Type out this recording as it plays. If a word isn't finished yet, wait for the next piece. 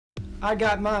I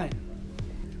got mine.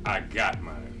 I got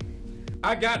mine.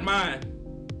 I got mine.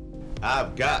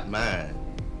 I've got mine.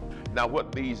 Now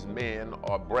what these men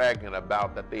are bragging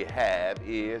about that they have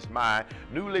is my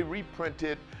newly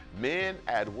reprinted Men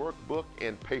at Work book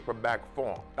in paperback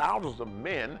form. Thousands of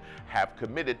men have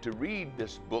committed to read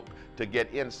this book to get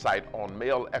insight on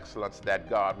male excellence that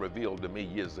God revealed to me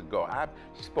years ago. I've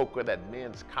spoken at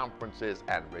men's conferences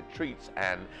and retreats,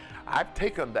 and I've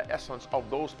taken the essence of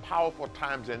those powerful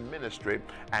times in ministry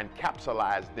and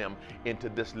capsulized them into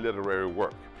this literary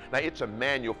work. Now, it's a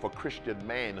manual for Christian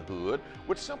manhood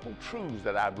with simple truths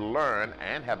that I've learned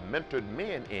and have mentored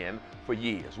men in for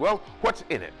years. Well, what's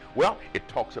in it? Well, it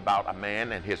talks about a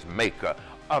man and his maker,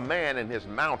 a man and his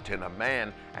mountain, a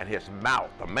man and his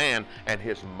mouth, a man and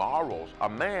his morals, a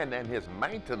man and his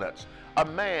maintenance, a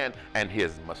man and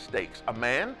his mistakes, a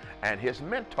man and his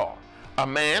mentor, a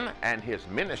man and his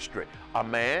ministry, a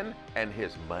man and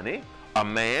his money, a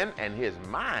man and his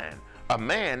mind, a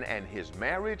man and his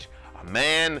marriage, a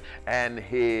man and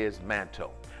his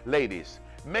mantle. Ladies,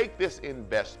 make this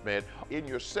investment in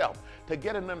yourself to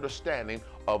get an understanding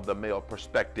of the male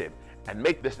perspective, and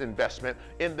make this investment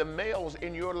in the males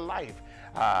in your life.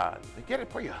 Get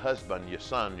it for your husband, your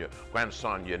son, your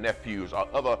grandson, your nephews, or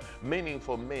other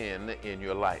meaningful men in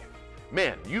your life.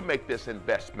 Men, you make this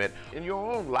investment in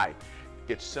your own life.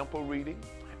 It's simple reading,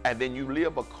 and then you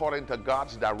live according to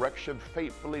God's direction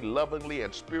faithfully, lovingly,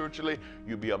 and spiritually.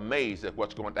 You'll be amazed at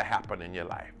what's going to happen in your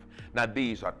life. Now,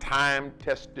 these are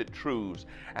time-tested truths,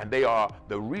 and they are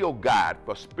the real guide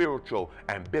for spiritual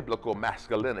and biblical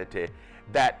masculinity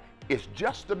that is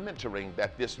just the mentoring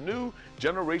that this new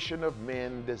generation of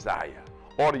men desire.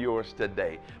 Order yours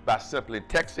today by simply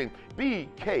texting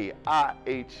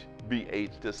BKIHBH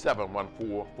to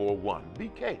 71441.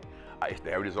 BK.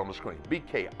 There it is on the screen,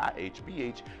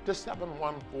 BKIHBH to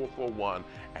 71441,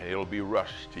 and it'll be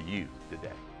rushed to you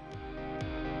today.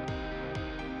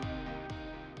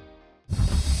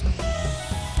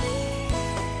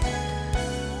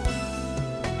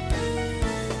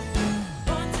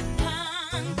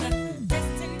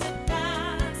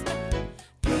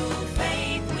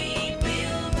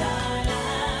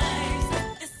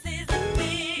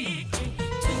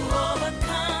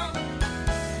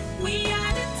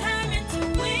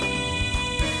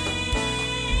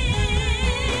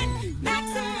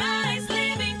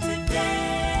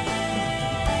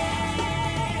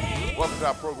 Welcome to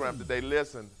our program today.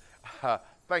 Listen,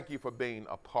 thank you for being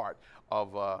a part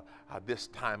of this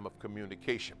time of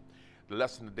communication. The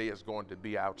lesson today is going to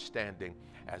be outstanding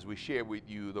as we share with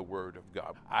you the Word of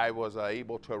God. I was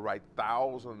able to write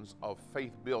thousands of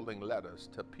faith-building letters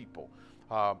to people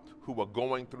who were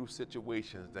going through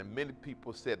situations, and many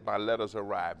people said my letters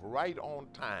arrived right on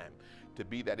time to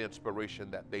be that inspiration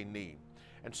that they need.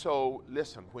 And so,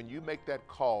 listen, when you make that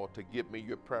call to give me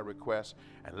your prayer request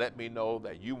and let me know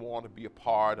that you want to be a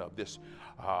part of this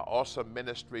awesome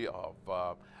ministry of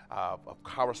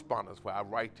correspondence where I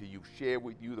write to you, share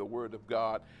with you the Word of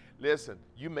God, listen,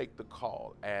 you make the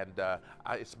call, and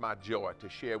it's my joy to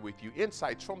share with you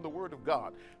insights from the Word of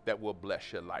God that will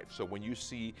bless your life. So when you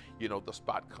see, the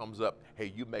spot comes up,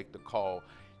 hey, you make the call.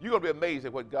 You're going to be amazed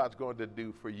at what God's going to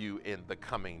do for you in the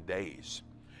coming days.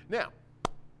 Now,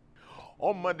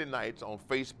 on Monday nights on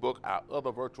Facebook, our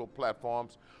other virtual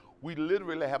platforms, we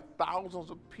literally have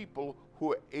thousands of people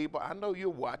who are able, I know you're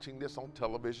watching this on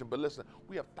television, but listen,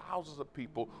 we have thousands of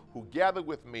people who gather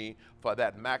with me for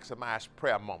that maximized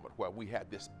prayer moment where we have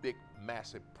this big,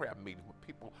 massive prayer meeting with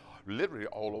people literally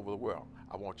all over the world.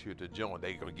 I want you to join.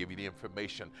 They're going to give you the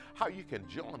information how you can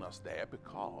join us there,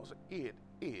 because it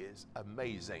is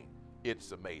amazing.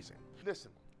 It's amazing. Listen,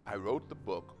 I wrote the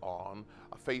book on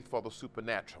Faith for the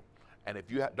Supernatural. And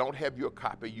if you don't have your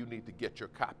copy, you need to get your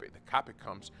copy. The copy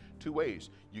comes two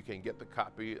ways. You can get the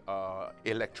copy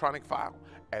electronic file,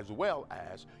 as well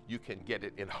as you can get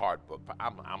it in hard book.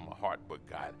 I'm a hard book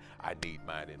guy. I need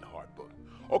mine in hard book.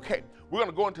 Okay, we're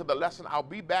going to go into the lesson. I'll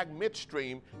be back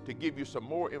midstream to give you some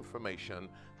more information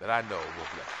that I know will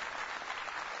bless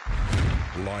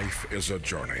you. Life is a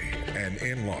journey, and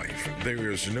in life,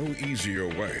 there is no easier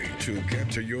way to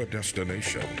get to your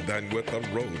destination than with a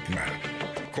road map.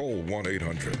 Call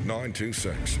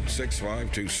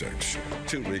 1-800-926-6526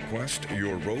 to request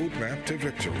your Roadmap to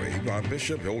Victory by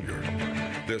Bishop Hilliard.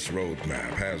 This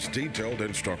roadmap has detailed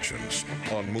instructions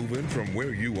on moving from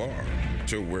where you are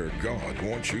to where God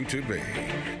wants you to be.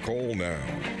 Call now,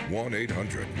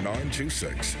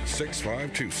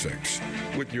 1-800-926-6526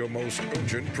 with your most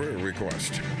urgent prayer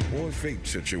request or faith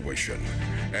situation,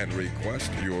 and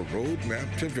request your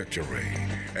Roadmap to Victory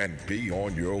and be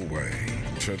on your way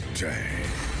today.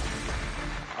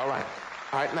 All right.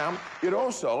 All right,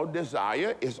 now,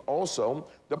 desire is also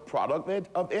the product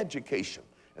of education.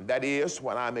 And that is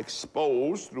when I'm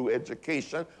exposed through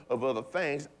education of other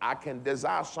things, I can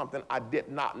desire something I did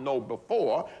not know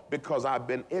before because I've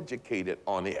been educated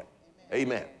on it.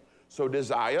 Amen. So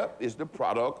desire is the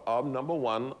product of, number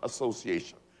one,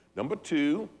 association. Number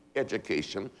two,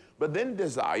 education. But then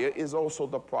desire is also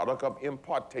the product of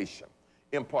impartation.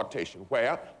 Impartation,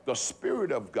 where the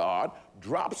Spirit of God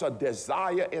drops a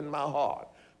desire in my heart.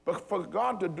 But for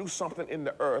God to do something in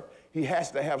the earth, he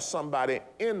has to have somebody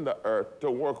in the earth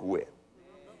to work with.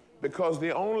 Because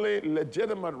the only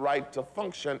legitimate right to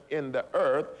function in the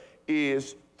earth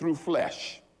is through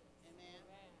flesh.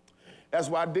 That's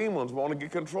why demons want to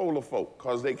get control of folk,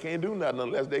 because they can't do nothing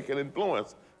unless they can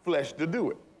influence flesh to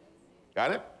do it.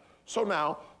 Got it? So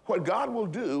now, what God will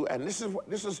do, and this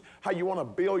is how you want to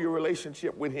build your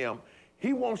relationship with him,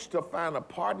 he wants to find a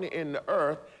partner in the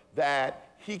earth that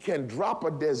he can drop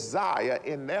a desire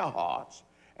in their hearts,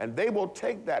 and they will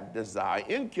take that desire,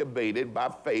 incubate it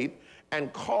by faith,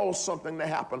 and cause something to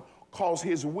happen, cause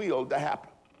his will to happen.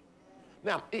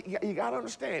 Now, you got to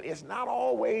understand, it's not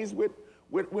always with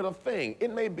a thing.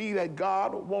 It may be that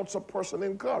God wants a person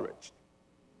encouraged.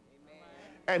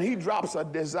 And he drops a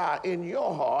desire in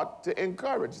your heart to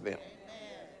encourage them.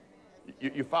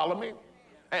 You follow me?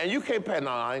 And you can't pay, no,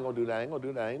 I ain't gonna do that, I ain't gonna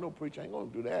do that, I ain't no preacher, I ain't gonna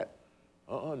do that.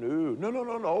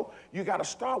 No. You gotta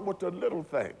start with the little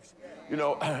things. You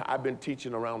know, I've been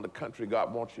teaching around the country,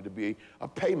 God wants you to be a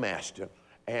paymaster.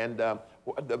 And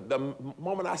the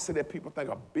moment I say that, people think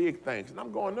of big things. And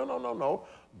I'm going, no.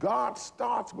 God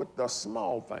starts with the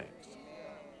small things.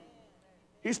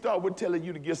 He starts with telling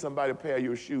you to get somebody a pair of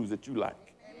your shoes that you like.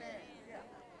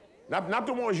 Not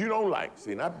the ones you don't like,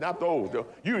 see, not those.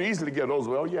 You easily get those.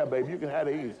 Well, yeah, baby, you can have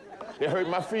these. They hurt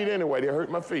my feet anyway, they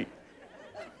hurt my feet.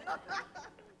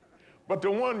 But the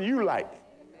one you like,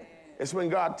 it's when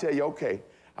God tell you, okay,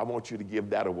 I want you to give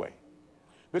that away.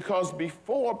 Because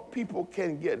before people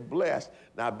can get blessed,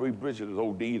 now Bridget is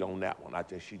OD'd on that one. I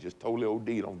tell you, she just totally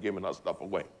OD'd on giving her stuff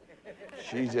away.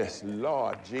 She just,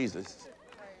 Lord Jesus,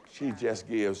 she just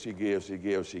gives, she gives.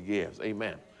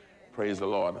 Amen. Praise the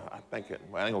Lord. I ain't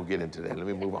gonna get into that. Let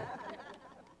me move on.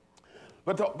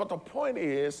 But the point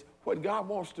is, what God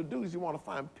wants to do is he wants to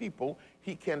find people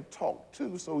he can talk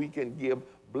to so he can give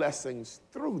blessings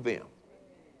through them.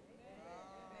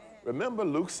 Remember,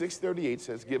 Luke 6:38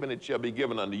 says, given it shall be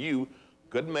given unto you,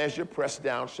 good measure, pressed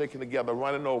down, shaken together,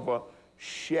 running over,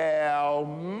 shall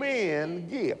men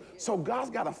give. So God's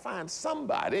got to find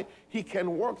somebody he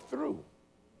can work through.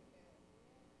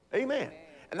 Amen.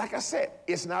 And like I said,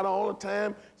 it's not all the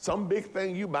time some big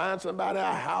thing, you buying somebody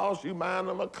a house, you buying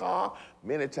them a car.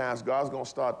 Many times God's going to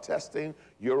start testing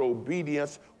your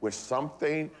obedience with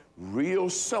something real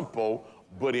simple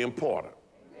but important.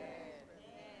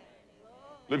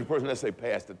 Look at the person that say,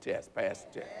 pass the test, pass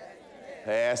the test.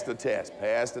 Pass the test,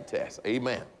 pass the test.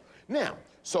 Amen. Now,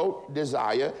 so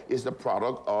desire is the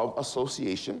product of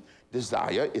association.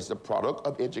 Desire is the product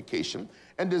of education.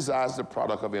 And desire is the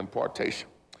product of impartation.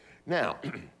 Now,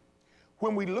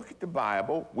 when we look at the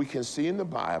Bible, we can see in the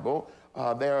Bible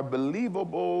there are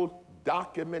believable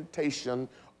documentation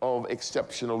of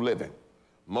exceptional living.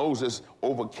 Moses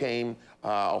overcame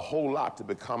a whole lot to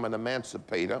become an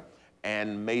emancipator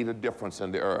and made a difference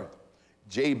in the earth.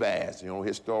 Jabez, you know,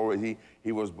 his story,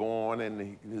 he was born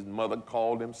and his mother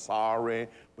called him sorry,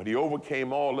 but he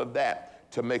overcame all of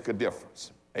that to make a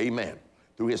difference. Amen.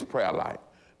 Through his prayer life.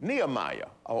 Nehemiah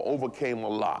overcame a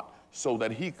lot so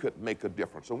that he could make a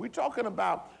difference. So we're talking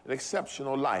about an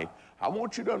exceptional life. I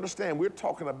want you to understand we're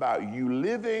talking about you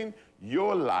living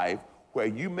your life where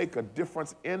you make a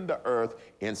difference in the earth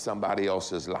in somebody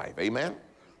else's life. Amen?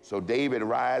 So David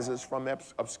rises from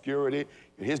obscurity.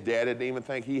 His dad didn't even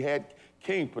think he had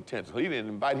king potential. He didn't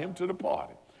invite him to the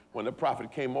party. When the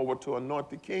prophet came over to anoint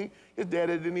the king, his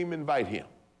daddy didn't even invite him.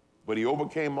 But he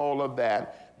overcame all of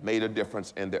that, made a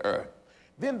difference in the earth.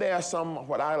 Then there are some,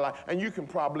 what I like, and you can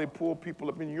probably pull people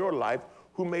up in your life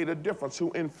who made a difference,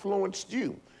 who influenced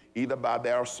you, either by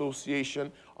their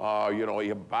association, you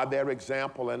know, by their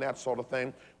example and that sort of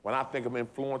thing. When I think of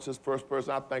influences, first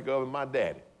person I think of is my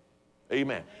daddy.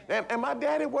 Amen. And my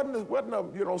daddy wasn't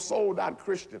a you know, sold out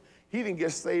Christian. He didn't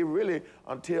get saved really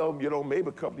until, you know, maybe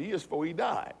a couple of years before he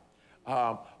died.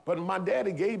 But my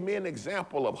daddy gave me an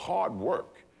example of hard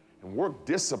work and work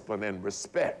discipline and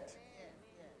respect.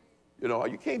 You know,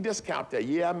 you can't discount that.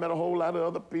 Yeah, I met a whole lot of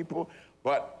other people,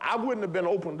 but I wouldn't have been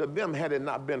open to them had it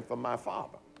not been for my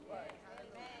father.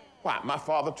 Why? My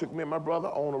father took me and my brother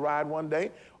on a ride one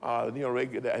day. You know,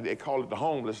 they call it the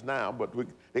homeless now, but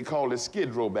they called it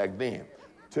Skid Row back then.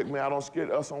 took me out on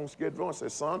us on Skid Row and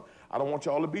said, son, I don't want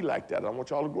y'all to be like that. I don't want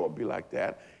y'all to grow up be like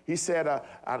that. He said, and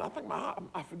I think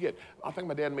I think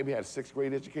my dad maybe had a 6th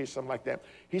grade education, something like that.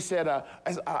 He said,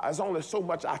 there's only so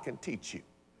much I can teach you.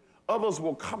 Others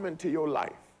will come into your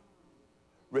life.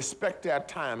 Respect their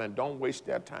time and don't waste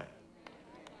their time.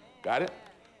 Got it?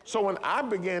 So when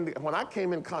I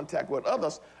came in contact with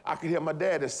others, I could hear my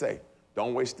daddy say,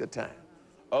 don't waste their time.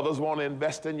 Others want to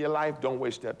invest in your life, don't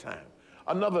waste their time.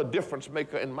 Another difference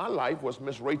maker in my life was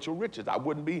Miss Rachel Richards. I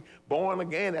wouldn't be born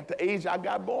again at the age I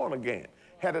got born again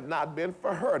had it not been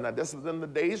for her. Now, this was in the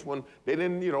days when they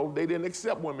didn't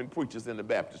accept women preachers in the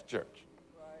Baptist church.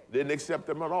 Right. Didn't accept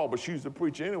them at all, but she was a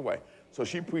preacher anyway. So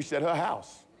she preached at her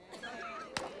house.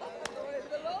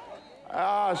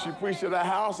 She preached at her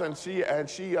house, and she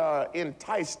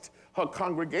enticed her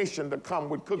congregation to come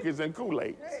with cookies and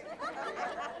Kool-Aid.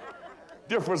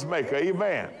 Difference maker,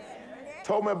 amen.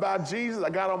 Told me about Jesus. I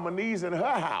got on my knees in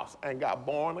her house and got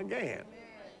born again.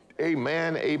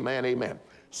 Amen, amen, amen.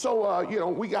 So,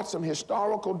 we got some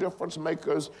historical difference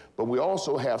makers, but we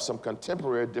also have some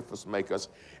contemporary difference makers.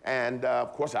 And,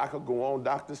 of course, I could go on,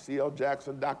 Dr. C.L.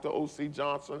 Jackson, Dr. O.C.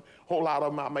 Johnson, a whole lot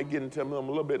of them. I may get into them a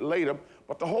little bit later.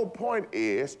 But the whole point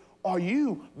is, are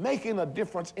you making a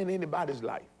difference in anybody's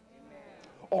life?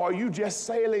 Or are you just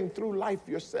sailing through life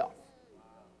yourself?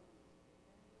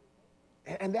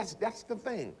 And that's the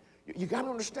thing. You got to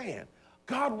understand.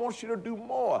 God wants you to do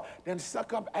more than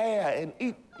suck up air and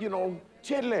eat,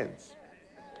 chitlins.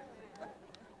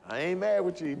 I ain't mad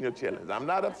with you eating your chitlins. I'm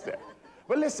not upset.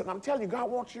 But listen, I'm telling you, God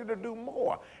wants you to do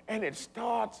more. And it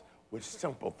starts with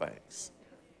simple things.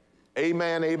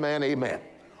 Amen, amen, amen.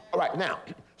 All right, now,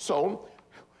 so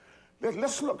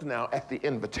let's look now at the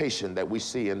invitation that we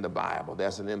see in the Bible.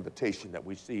 There's an invitation that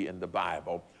we see in the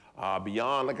Bible.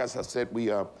 Beyond, like I said, we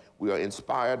are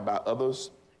inspired by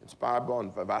others. Inspired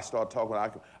by, if I start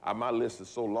talking, my list is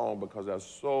so long because there's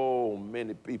so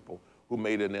many people who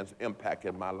made an impact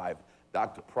in my life.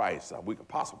 Dr. Price,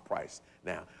 Apostle Price.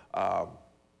 Now,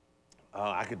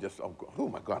 I could just, oh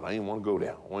my God, I didn't want to go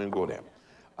there. I didn't go there.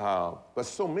 But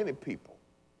so many people,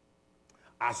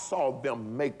 I saw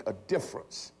them make a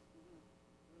difference.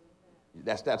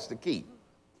 That's the key.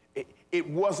 It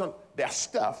wasn't their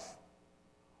stuff,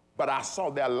 but I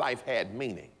saw their life had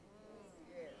meaning.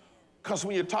 Because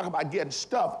when you talk about getting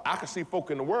stuff, I could see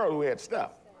folk in the world who had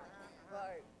stuff.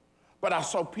 But I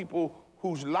saw people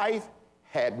whose life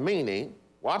had meaning,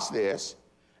 watch this,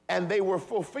 and they were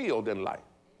fulfilled in life.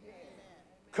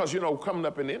 Because, coming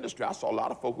up in the industry, I saw a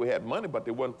lot of folk who had money, but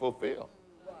they weren't fulfilled.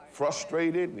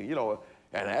 Frustrated, and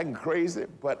acting crazy,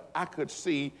 but I could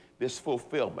see this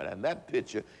fulfillment, and that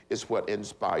picture is what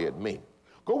inspired me.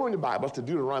 Go in the Bibles to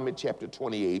Deuteronomy chapter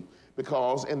 28,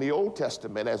 because in the Old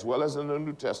Testament, as well as in the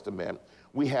New Testament,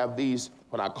 we have these,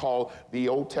 what I call the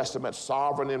Old Testament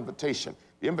sovereign invitation,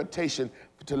 the invitation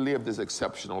to live this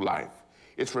exceptional life.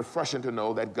 It's refreshing to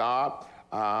know that God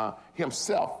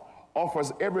himself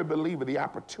offers every believer the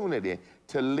opportunity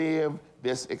to live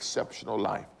this exceptional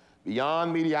life,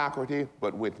 beyond mediocrity,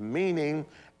 but with meaning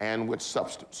and with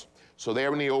substance. So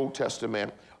there in the Old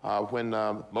Testament, when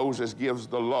Moses gives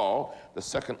the law, the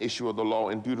second issue of the law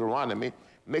in Deuteronomy,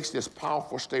 makes this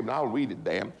powerful statement. I'll read it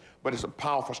there, but it's a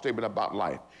powerful statement about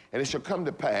life. And it shall come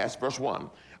to pass, verse 1,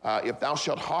 if thou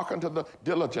shalt hearken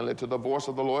diligently to the voice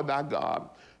of the Lord thy God,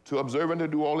 to observe and to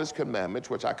do all his commandments,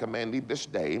 which I command thee this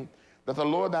day, that the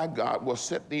Lord thy God will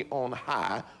set thee on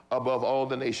high above all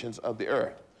the nations of the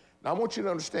earth. Now, I want you to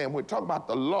understand, when we talk about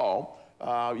the law,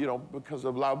 because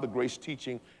of a lot of the grace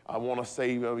teaching, I want to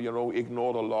say,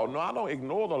 ignore the law. No, I don't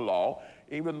ignore the law.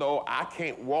 Even though I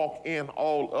can't walk in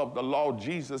all of the law,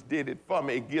 Jesus did it for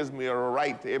me. It gives me a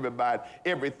right to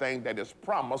everything that is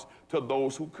promised to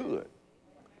those who could.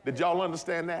 Did y'all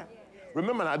understand that?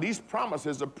 Remember now, these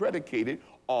promises are predicated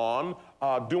on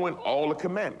doing all the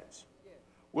commandments.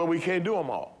 Well, we can't do them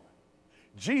all.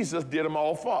 Jesus did them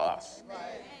all for us.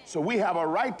 So we have a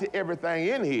right to everything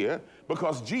in here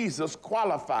because Jesus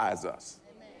qualifies us.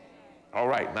 All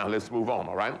right, now let's move on,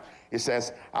 all right? It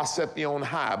says, I set thee on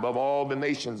high above all the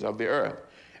nations of the earth,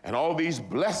 and all these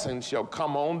blessings shall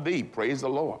come on thee, praise the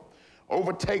Lord.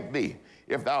 Overtake thee,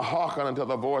 if thou hearken unto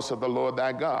the voice of the Lord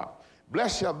thy God.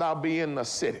 Blessed shalt thou be in the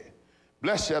city.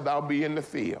 Blessed shalt thou be in the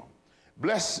field.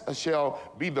 Blessed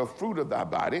shall be the fruit of thy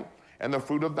body, and the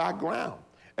fruit of thy ground,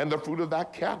 and the fruit of thy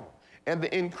cattle, and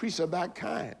the increase of thy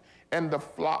kind, and the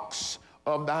flocks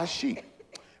of thy sheep.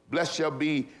 Blessed shall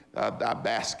be thy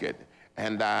basket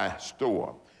and thy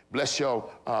store. Blessed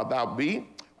shall thou be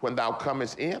when thou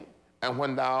comest in, and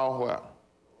when thou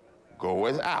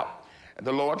goest out. And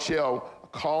the Lord shall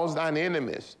cause thine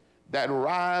enemies that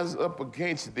rise up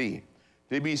against thee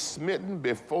to be smitten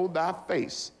before thy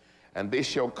face, and they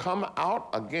shall come out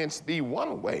against thee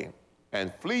one way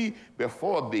and flee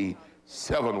before thee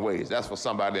 7 ways. That's for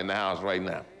somebody in the house right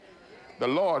now. The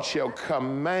Lord shall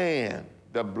command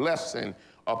the blessing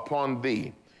upon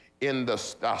thee in the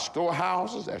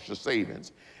storehouses, that's your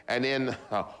savings, and in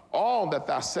all that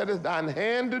thou settest thine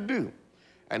hand to do.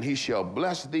 And he shall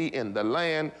bless thee in the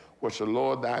land which the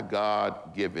Lord thy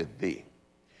God giveth thee.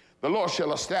 The Lord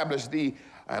shall establish thee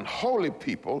an holy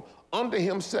people unto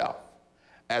himself,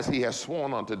 as he has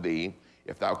sworn unto thee,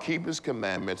 if thou keep his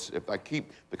commandments, if thou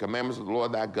keep the commandments of the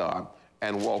Lord thy God,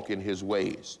 and walk in his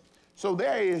ways. So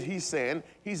there is, he's saying,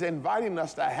 he's inviting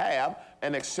us to have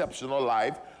an exceptional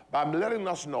life by letting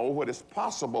us know what is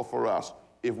possible for us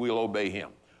if we'll obey him.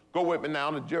 Go with me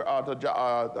now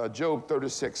to Job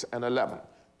 36 and 11.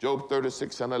 Job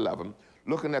 36 and 11,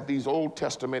 looking at these Old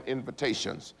Testament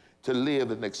invitations to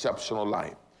live an exceptional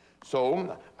life.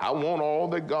 So I want all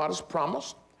that God has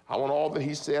promised. I want all that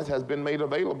he says has been made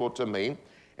available to me.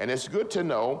 And it's good to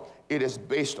know it is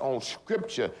based on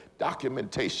scripture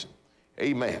documentation.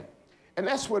 Amen. And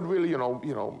that's what really,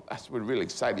 that's what really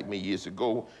excited me years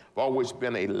ago. I've always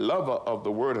been a lover of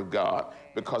the Word of God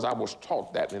because I was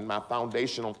taught that in my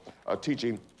foundational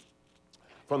teaching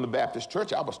from the Baptist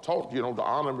church. I was taught, to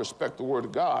honor and respect the Word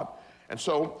of God. And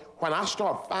so when I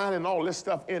start finding all this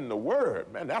stuff in the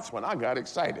Word, man, that's when I got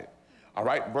excited. All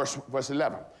right, verse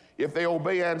 11. If they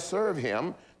obey and serve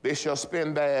him, they shall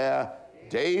spend their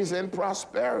days in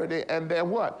prosperity and their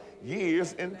what?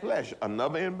 Years in pleasure.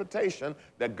 Another invitation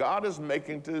that God is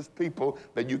making to his people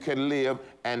that you can live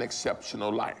an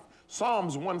exceptional life.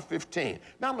 Psalms 115.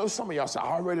 Now I know some of y'all say,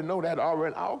 I already know that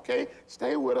already. Okay,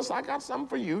 stay with us. I got something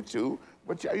for you too.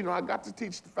 But I got to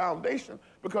teach the foundation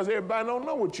because everybody don't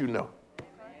know what you know.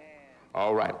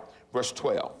 All right, verse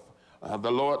 12.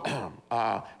 The Lord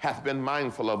hath been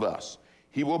mindful of us.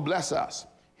 He will bless us.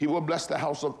 He will bless the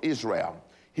house of Israel.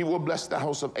 He will bless the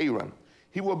house of Aaron.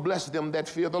 He will bless them that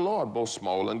fear the Lord, both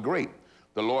small and great.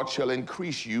 The Lord shall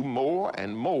increase you more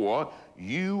and more,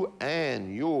 you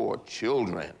and your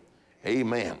children.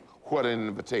 Amen. What an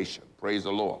invitation. Praise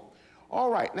the Lord. All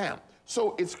right, now,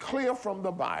 so it's clear from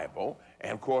the Bible,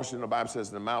 and of course, the Bible says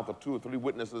in the mouth of 2 or 3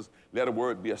 witnesses, let a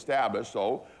word be established.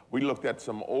 So we looked at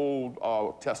some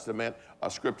Old Testament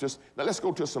scriptures. Now let's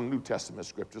go to some New Testament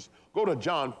scriptures. Go to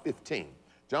John 15.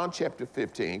 John chapter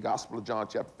 15, Gospel of John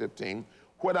chapter 15.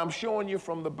 What I'm showing you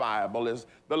from the Bible is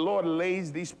the Lord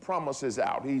lays these promises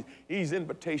out. These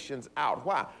invitations out.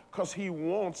 Why? Because he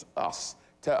wants us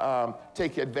to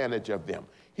take advantage of them.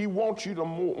 He wants you to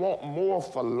want more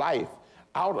for life,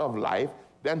 out of life,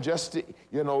 than just to,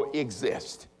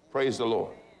 exist. Praise the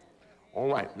Lord. All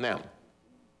right, now,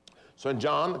 so in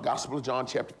John, the Gospel of John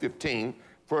chapter 15,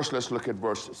 first let's look at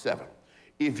verse 7.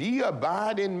 If ye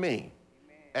abide in me,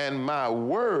 and my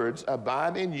words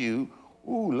abide in you,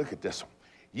 ooh, look at this one.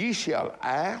 Ye shall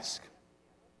ask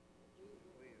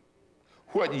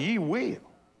what ye will,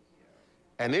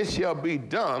 and it shall be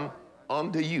done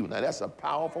unto you. Now that's a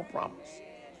powerful promise.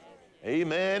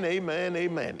 Amen, amen,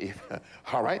 amen.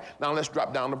 All right, now let's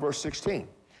drop down to verse 16.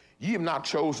 Ye have not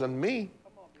chosen me,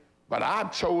 but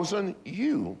I've chosen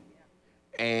you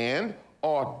and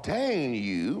ordained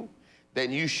you that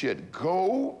you should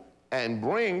go and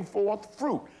bring forth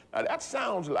fruit. Now that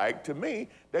sounds like to me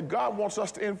that God wants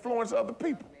us to influence other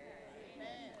people.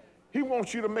 He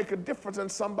wants you to make a difference in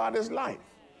somebody's life.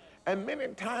 And many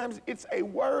times it's a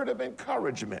word of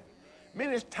encouragement.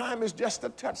 Many times it's just a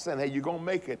touch saying, hey, you're going to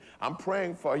make it. I'm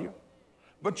praying for you.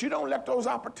 But you don't let those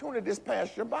opportunities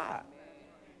pass you by.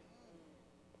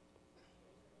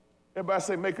 Everybody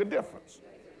say, make a difference.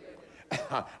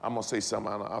 I'm going to say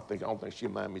something. I don't think she'll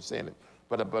mind me saying it.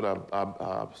 But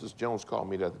Sister Jones called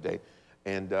me the other day,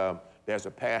 and there's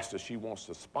a pastor she wants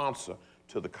to sponsor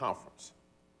to the conference.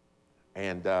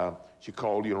 And she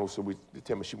called, so they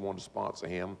tell me she wanted to sponsor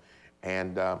him.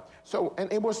 And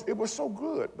it was so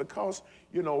good because,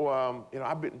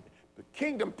 I've been the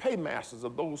kingdom paymasters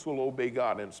of those who will obey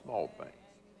God in small things.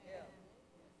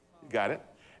 You got it?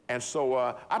 And so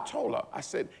I told her, I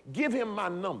said, give him my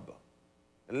number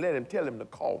and tell him to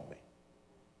call me.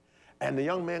 And the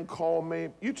young man called me.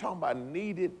 You talking about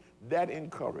needed that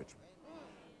encouragement.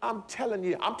 I'm telling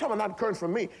you, I'm talking about not encouragement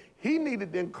from me. He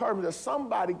needed the encouragement that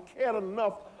somebody cared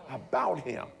enough about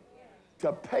him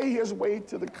to pay his way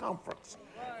to the conference.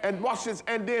 And watch this,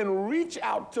 and then reach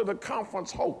out to the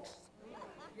conference host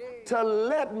to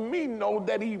let me know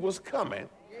that he was coming.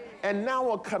 And now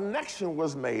a connection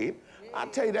was made. I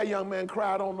tell you, that young man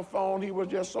cried on the phone. He was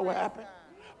just so happy.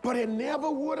 But it never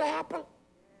would have happened.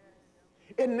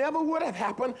 It never would have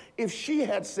happened if she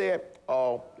had said,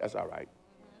 oh, that's all right.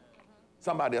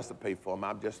 Somebody else to pay for him.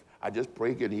 I just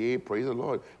pray get here, praise the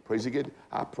Lord, praise again.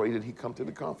 I pray that he come to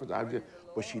the conference.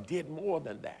 But she did more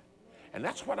than that. And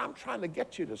that's what I'm trying to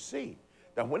get you to see.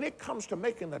 That when it comes to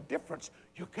making a difference,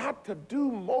 you got to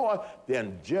do more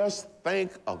than just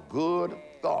think a good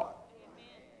thought.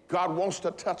 God wants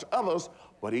to touch others,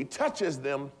 but he touches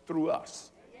them through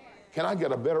us. Can I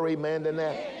get a better amen than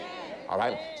that? All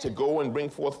right, so go and bring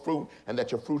forth fruit, and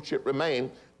that your fruit should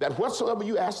remain, that whatsoever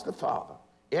you ask the Father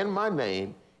in my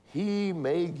name, he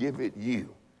may give it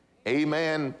you.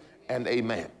 Amen and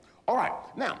amen. All right,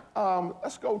 now,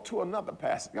 let's go to another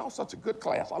passage. Y'all such a good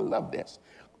class. I love this.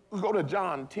 Let's go to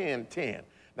John 10:10.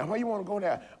 Now, why you want to go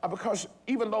there? Because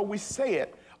even though we say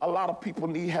it, a lot of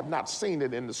people have not seen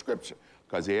it in the scripture,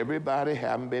 because everybody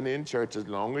haven't been in church as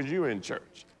long as you're in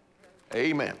church.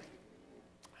 Amen.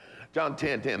 John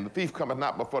 10:10, the thief cometh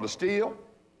not but for to steal,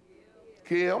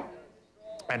 kill,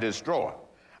 and destroy.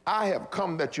 I have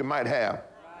come that you might have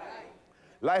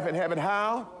life and have it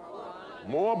how?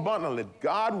 More abundantly.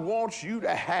 God wants you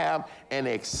to have an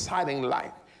exciting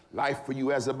life. Life for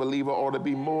you as a believer ought to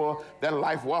be more than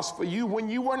life was for you when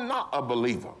you were not a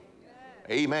believer.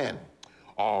 Amen.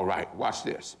 All right, watch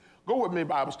this. Go with me,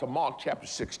 Bibles, to Mark chapter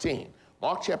 16.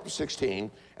 Mark chapter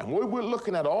 16, and we're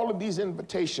looking at all of these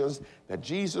invitations that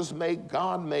Jesus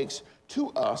God makes to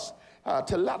us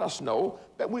to let us know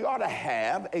that we ought to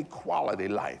have a quality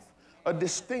life, a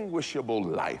distinguishable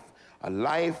life, a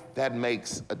life that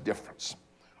makes a difference.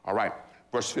 All right,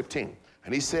 verse 15.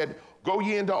 And he said, go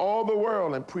ye into all the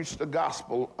world and preach the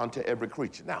gospel unto every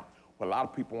creature. Now, a lot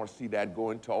of people want to see that go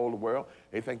into all the world.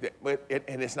 They think that,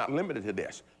 and it's not limited to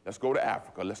this. Let's go to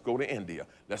Africa. Let's go to India.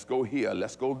 Let's go here.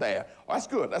 Let's go there. Oh, that's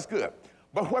good. That's good.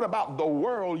 But what about the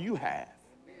world you have?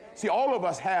 See, all of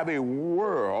us have a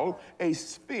world, a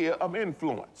sphere of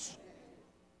influence.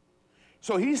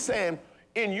 So he's saying,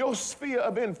 in your sphere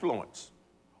of influence,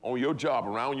 on your job,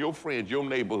 around your friends, your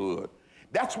neighborhood,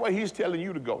 that's where he's telling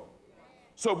you to go.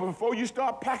 So before you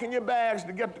start packing your bags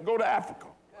to go to Africa,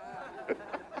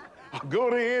 go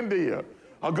to India,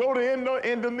 or go to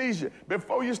Indonesia,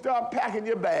 before you start packing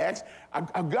your bags,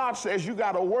 God says you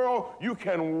got a world you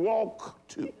can walk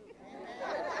to.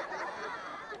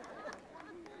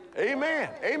 Amen,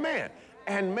 amen.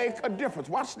 And make a difference.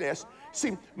 Watch this.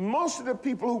 See, most of the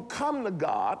people who come to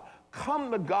God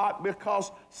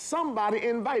because somebody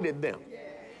invited them.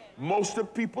 Most of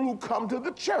the people who come to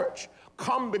the church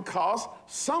come because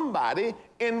somebody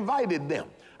invited them.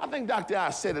 I think Dr.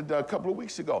 I said it a couple of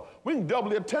weeks ago. We can double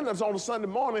the attendance on a Sunday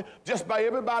morning just by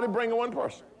everybody bringing one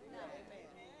person.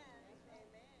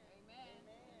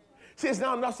 See, it's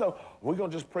not enough, so we're going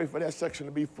to just pray for that section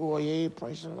to be full. Yeah,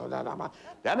 praise the Lord.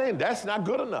 That's not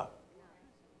good enough.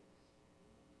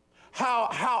 How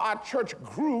our church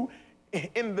grew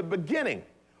in the beginning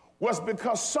was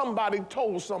because somebody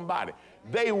told somebody.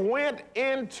 They went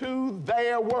into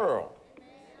their world.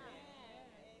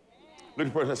 Look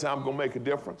at the person and say, I'm going to make a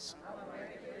difference.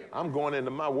 I'm going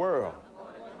into my world.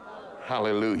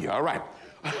 Hallelujah. All right.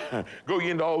 Go ye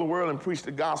into all the world and preach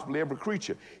the gospel to every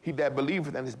creature. He that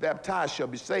believeth and is baptized shall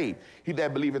be saved. He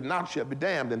that believeth not shall be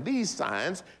damned. And these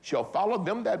signs shall follow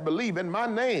them that believe in my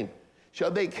name. Shall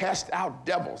they cast out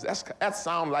devils? That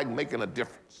sounds like making a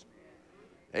difference.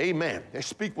 Amen. They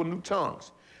speak with new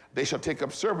tongues. They shall take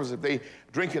up serpents. If they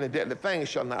drink in a deadly thing, it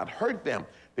shall not hurt them.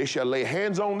 They shall lay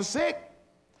hands on the sick,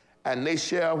 and they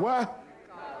shall what?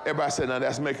 Everybody said, now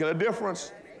that's making a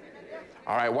difference.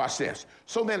 All right, watch this.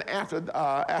 So then after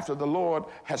the Lord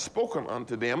had spoken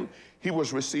unto them, he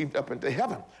was received up into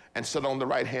heaven and sat on the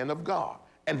right hand of God.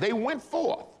 And they went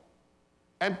forth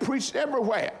and preached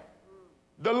everywhere,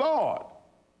 the Lord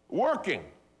working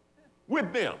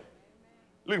with them.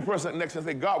 Look at the person next to you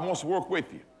and say, God wants to work with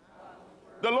you.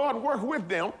 The Lord worked with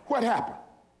them. What happened?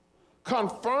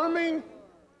 Confirming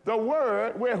the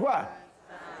word with what?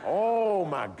 Oh,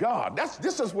 my God.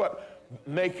 This is what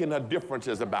making a difference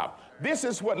is about. This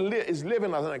is what is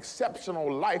living an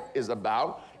exceptional life is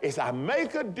about. Is I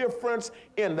make a difference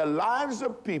in the lives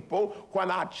of people when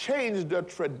I change the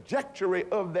trajectory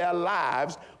of their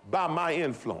lives by my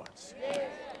influence.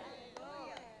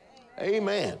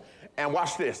 Amen. And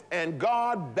watch this. And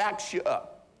God backs you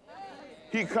up.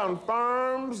 He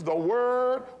confirms the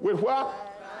word with what?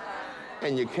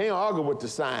 And you can't argue with the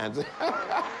signs.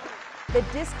 The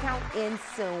discount ends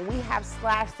soon. We have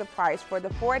slashed the price for the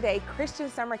 4-day Christian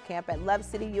summer camp at Love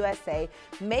City, USA,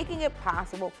 making it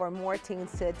possible for more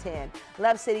teens to attend.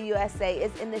 Love City, USA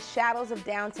is in the shadows of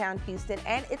downtown Houston,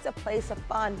 and it's a place of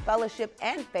fun, fellowship,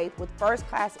 and faith with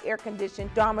first-class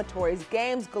air-conditioned dormitories,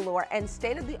 games galore, and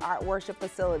state-of-the-art worship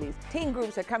facilities. Teen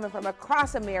groups are coming from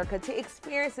across America to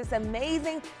experience this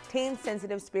amazing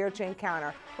teen-sensitive spiritual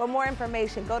encounter. For more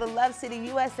information, go to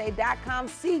lovecityusa.com.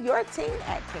 See your teen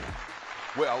at camp.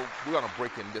 Well, we're going to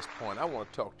break in this point. I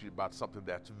want to talk to you about something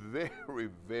that's very,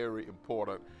 very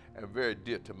important and very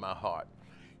dear to my heart.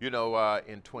 You know,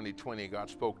 in 2020, God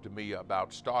spoke to me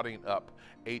about starting up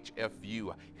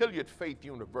HFU, Hilliard Faith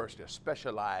University, a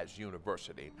specialized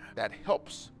university that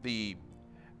helps the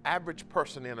average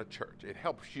person in a church. It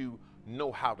helps you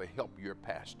know how to help your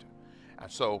pastor.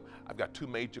 And so I've got 2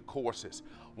 major courses.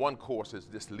 One course is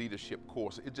this leadership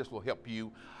course. It just will help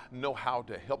you know how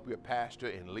to help your pastor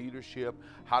in leadership,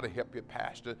 how to help your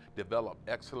pastor develop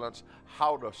excellence,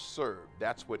 how to serve.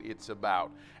 That's what it's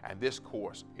about. And this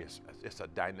course it's a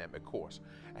dynamic course.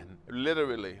 And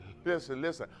literally,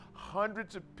 listen,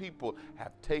 hundreds of people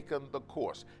have taken the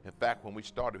course. In fact, when we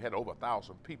started, we had over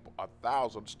 1,000 people,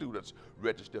 1,000 students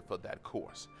registered for that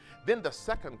course. Then the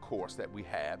second course that we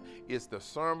have is the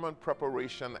sermon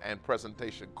preparation and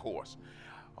presentation course.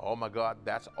 Oh my God,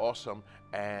 that's awesome.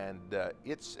 And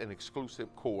it's an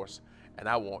exclusive course, and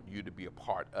I want you to be a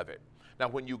part of it. Now,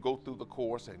 when you go through the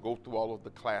course and go through all of the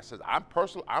classes, I'm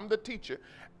the teacher.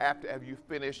 After you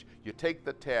finish, you take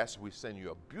the test, we send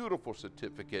you a beautiful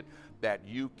certificate that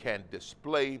you can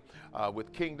display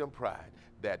with kingdom pride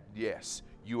that, yes,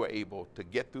 you are able to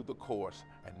get through the course,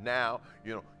 and now,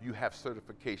 you have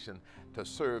certification to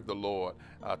serve the Lord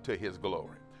to his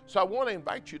glory. So I want to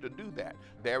invite you to do that.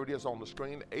 There it is on the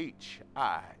screen,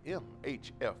 HIMHFU.com.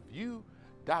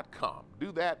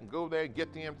 Do that and go there and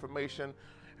get the information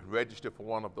and register for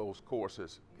one of those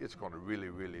courses. It's going to really,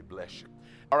 really bless you.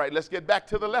 All right, let's get back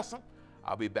to the lesson.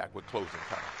 I'll be back with closing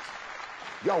comments.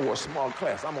 Y'all were a small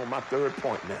class. I'm on my 3rd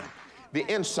point now. The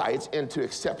insights into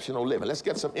exceptional living. Let's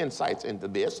get some insights into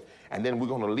this, and then we're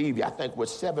going to leave you, I think, with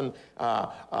 7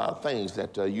 things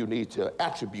that you need to,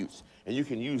 attributes. And you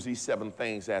can use these 7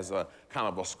 things as a kind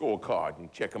of a scorecard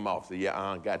and check them off. Say,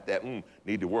 yeah, got that.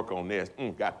 Need to work on this.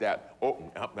 Got that. Oh,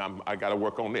 I got to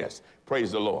work on this.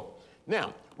 Praise the Lord.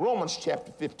 Now, Romans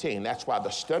chapter 15, that's why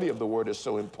the study of the word is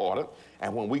so important.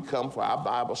 And when we come for our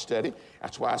Bible study,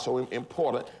 that's why it's so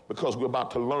important, because we're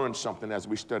about to learn something as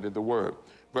we study the word.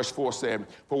 Verse 4 said,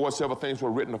 for whatsoever things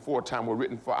were written aforetime were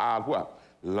written for our what?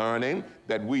 Learning,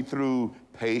 that we through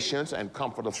patience and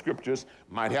comfort of scriptures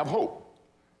might have hope.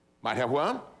 Might have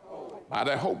what? Hope. Might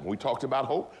have hope. We talked about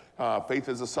hope. Faith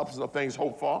is the substance of things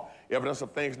hoped for, evidence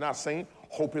of things not seen.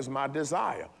 Hope is my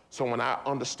desire. So when I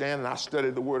understand and I study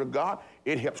the word of God,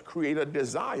 it helps create a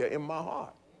desire in my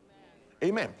heart.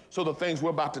 Amen. So the things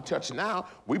we're about to touch now,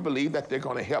 we believe that they're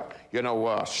going to help,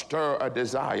 stir a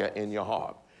desire in your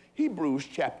heart. Hebrews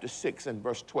chapter 6 and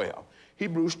verse 12.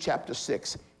 Hebrews chapter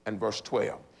 6 and verse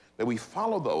 12. That we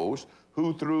follow those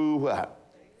who through what?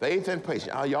 Faith and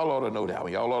patience. Oh, y'all ought to know that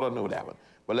one. Y'all ought to know that one.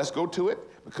 But let's go to it,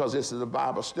 because this is a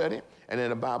Bible study. And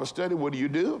in a Bible study, what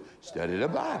do? Study the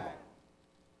Bible.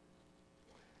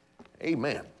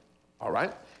 Amen. All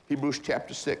right. Hebrews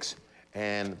chapter 6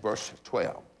 and verse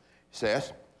 12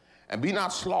 says, and be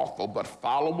not slothful, but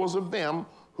followers of them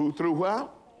who through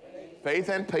what? Faith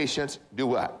and patience do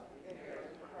what?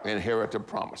 Inherit the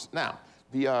promise. Now,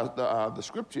 the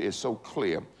scripture is so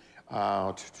clear. The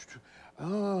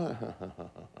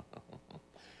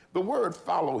word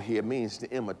follow here means to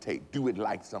imitate, do it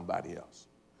like somebody else.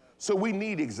 So we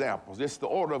need examples. It's the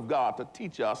order of God to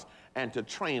teach us and to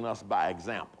train us by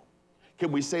example.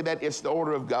 Can we say that it's the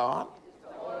order of God,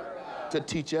 to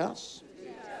teach us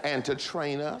and to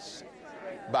train us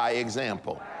by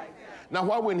example? Now,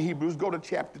 while we're in Hebrews, go to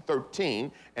chapter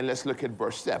 13 and let's look at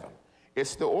verse 7.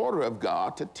 It's the order of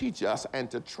God to teach us and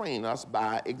to train us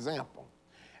by example.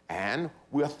 And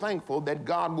we're thankful that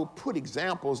God will put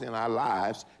examples in our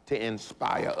lives to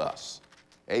inspire us.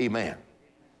 Amen.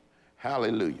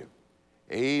 Hallelujah.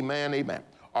 Amen, amen.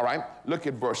 All right, look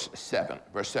at verse 7.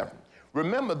 Verse 7.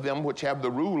 Remember them which have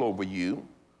the rule over you,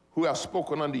 who have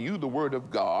spoken unto you the word of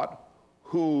God,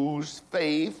 whose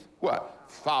faith, what?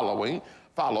 Follow,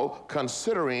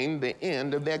 considering the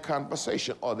end of their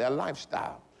conversation or their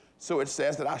lifestyle. So it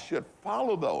says that I should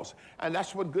follow those. And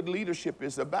that's what good leadership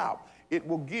is about. It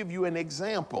will give you an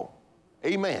example.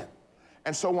 Amen.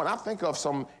 And so when I think of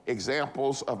some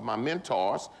examples of my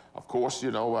mentors, of course,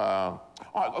 go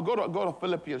to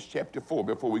Philippians chapter 4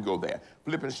 before we go there.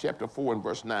 Philippians chapter 4 and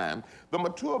verse 9. The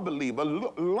mature believer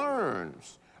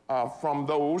learns from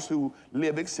those who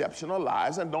live exceptional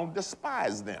lives and don't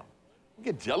despise them. You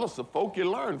get jealous of folk, you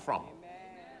learn from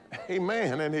them.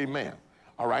 Amen and amen.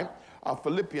 All right.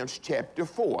 Philippians chapter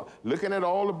 4. Looking at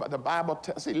all the Bible.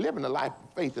 See, living the life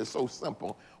of faith is so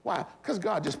simple. Why? Because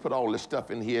God just put all this stuff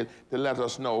in here to let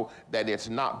us know that it's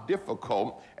not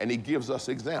difficult, and he gives us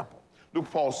example. Luke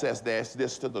Paul says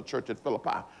this to the church at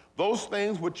Philippi. Those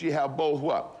things which you have both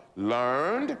what?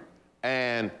 Learned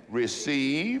and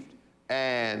received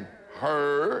and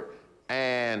heard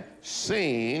and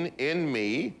seen in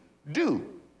me, do.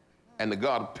 And the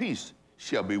God of peace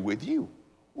shall be with you.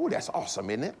 Ooh, that's awesome,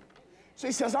 isn't it? So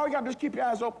he says, all you got to do is keep your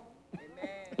eyes open.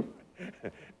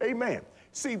 Amen. Amen.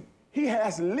 See, he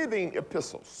has living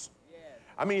epistles. Yes.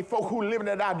 I mean, folk who living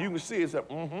it out, you can see it's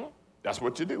that's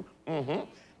what you do.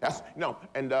 That's, no,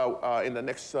 and in the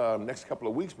next couple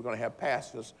of weeks, we're going to have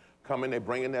pastors come in. They're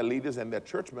bringing their leaders and their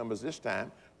church members this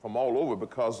time from all over,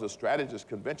 because the Strategist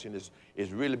Convention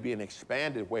is really being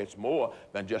expanded, where it's more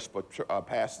than just for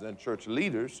pastors and church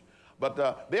leaders.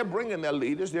 But they're bringing their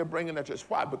leaders, they're bringing their church.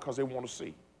 Why? Because they want to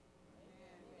see.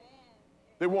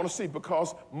 They want to see,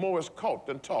 because more is caught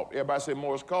than taught. Everybody say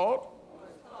more is caught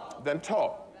than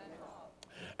taught.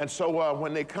 And so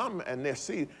when they come and they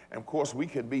see, and of course we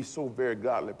can be so very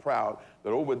godly proud that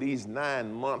over these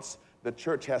 9 months, the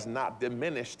church has not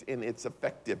diminished in its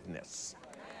effectiveness.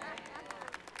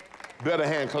 Better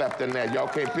hand clap than that. Y'all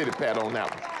can't pity pat on that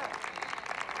one.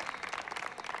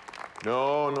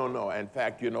 No. In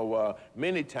fact, you know,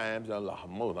 many times,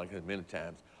 many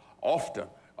times, often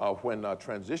when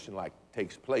transition like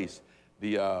takes place,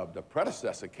 the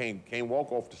predecessor can't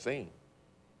walk off the scene.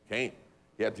 Can't.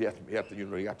 You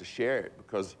have to share it,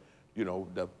 because, you know,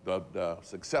 the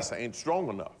successor ain't strong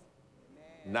enough.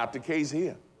 Amen. Not the case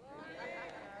here.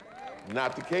 Amen.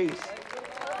 Not the case.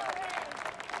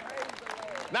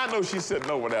 Now, I know she's sitting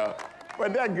over there,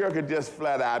 but that girl could just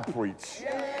flat out preach.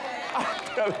 Yeah.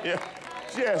 I'm telling you,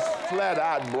 just flat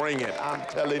out bring it. I'm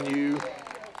telling you,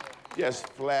 just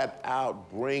flat out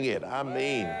bring it. I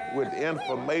mean, with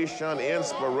information,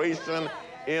 inspiration,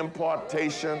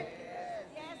 impartation.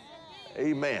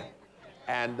 Amen.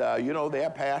 And, you know, there are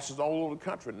pastors all over the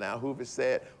country now who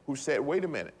said, wait a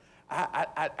minute,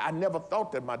 I never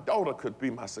thought that my daughter could be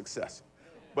my successor.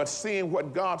 But seeing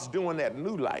what God's doing at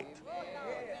New Light,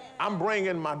 I'm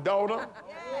bringing my daughter,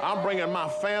 I'm bringing my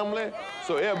family,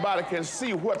 so everybody can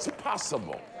see what's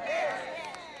possible.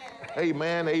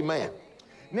 Amen, amen.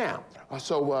 Now,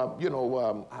 you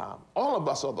know, all of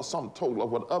us are the sum total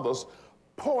of what others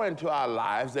pour into our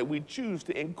lives that we choose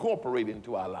to incorporate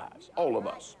into our lives, all of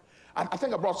us. I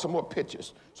think I brought some more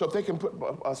pictures. So if they can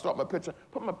start my picture,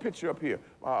 put my picture up here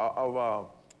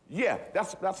yeah,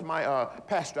 that's my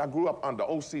pastor I grew up under,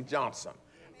 O.C. Johnson.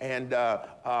 And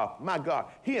my God,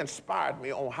 he inspired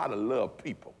me on how to love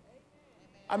people.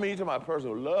 I mean, he's talking about a person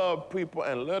who loved people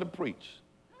and loved to preach.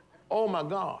 Oh my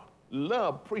God,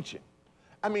 love preaching.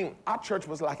 I mean, our church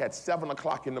was like at 7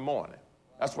 o'clock in the morning.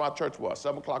 That's what our church was,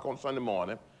 7 o'clock on Sunday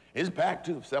morning. It's packed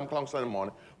too, 7 o'clock Sunday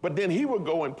morning. But then he would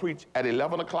go and preach at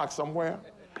 11 o'clock somewhere,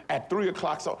 at 3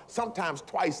 o'clock, so sometimes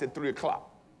twice at 3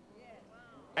 o'clock.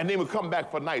 And then we'd come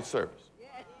back for night service.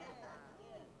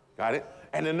 Got it?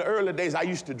 And in the early days, I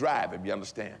used to drive him, you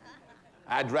understand?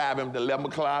 I'd drive him to 11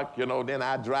 o'clock, you know, then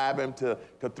I'd drive him to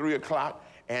 3 o'clock,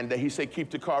 and he said, keep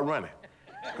the car running.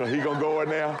 Because he gonna go in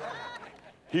there,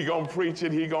 he gonna preach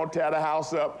it, he gonna tear the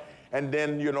house up, and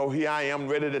then, you know, here I am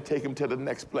ready to take him to the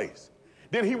next place.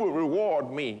 Then he would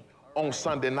reward me on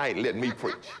Sunday night, letting me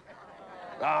preach.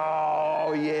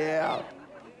 Oh, yeah.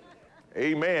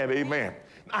 Amen, amen.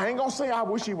 I ain't gonna say I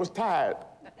wish he was tired.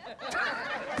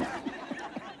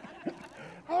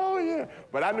 Oh, yeah.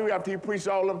 But I knew after he preached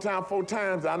all them time 4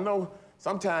 times, I know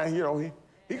sometimes, you know,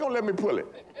 he gonna let me pull it.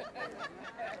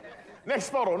 Next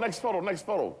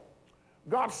photo.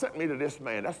 God sent me to this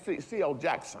man. That's C.L.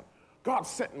 Jackson. God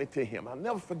sent me to him. I'll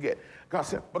never forget. God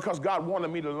said, because God wanted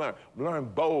me to learn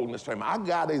boldness from him. I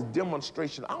got a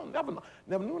demonstration. I never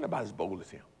knew anybody as bold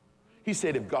as him. He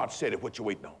said, if God said it, what you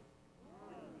waiting on?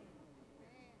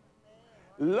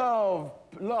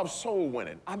 Love soul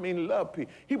winning. I mean, love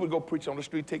people. He would go preach on the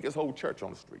street, take his whole church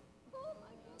on the street.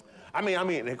 I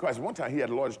mean, of course, one time he had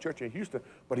the largest church in Houston,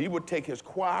 but he would take his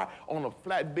choir on a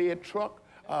flatbed truck.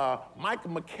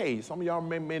 Michael McKay, some of y'all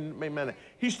may know,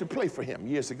 he used to play for him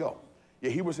years ago. Yeah,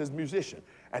 he was his musician.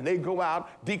 And they go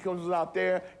out, deacons was out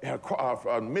there,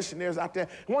 missionaries out there.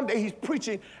 One day he's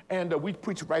preaching, and we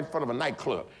preach right in front of a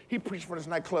nightclub. He preached for this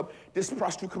nightclub. This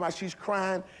prostitute come out, she's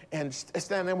crying, and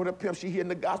standing there with her pimp. She hearing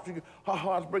the gospel, her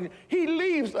heart's breaking. He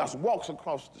leaves us, walks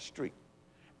across the street,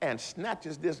 and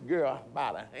snatches this girl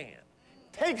by the hand,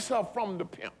 takes her from the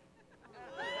pimp.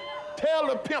 Tell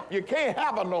the pimp you can't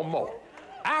have her no more.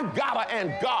 I got her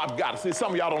and God got her. See,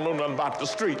 some of y'all don't know nothing about the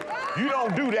street. You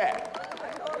don't do that.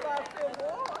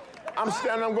 I'm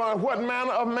standing there going, what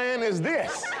manner of man is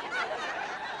this?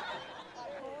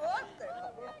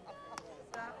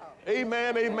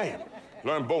 Amen, amen.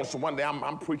 Learn bones. So one day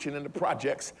I'm preaching in the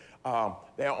projects.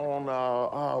 They're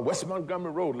on West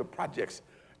Montgomery Road, the projects.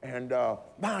 And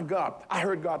my God, I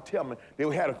heard God tell me they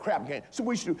had a crap game. So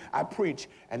we should do, I preach,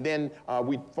 and then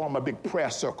we form a big prayer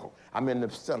circle. I'm in the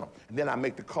center. And then I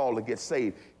make the call to get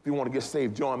saved. If you want to get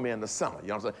saved, join me in the center. You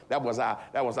know what I'm saying?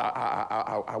 That was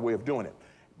our way of doing it.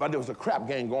 But there was a crap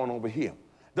game going over here.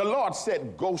 The Lord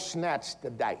said, go snatch the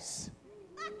dice.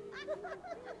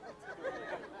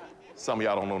 Some of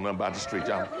y'all don't know nothing about the street,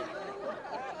 y'all.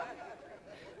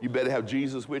 You better have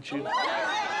Jesus with you.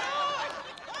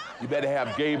 You better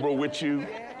have Gabriel with you.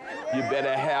 You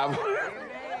better have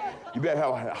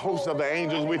a host of the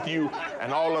angels with you,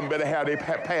 and all of them better have their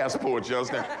passports, you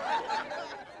understand?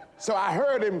 So I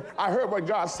heard what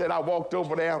God said. I walked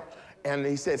over there, and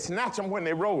he said, snatch them when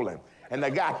they're rolling. And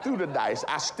the guy threw the dice.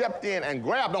 I stepped in and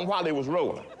grabbed them while they was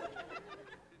rolling.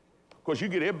 Of course, you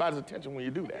get everybody's attention when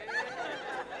you do that.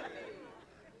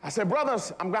 I said,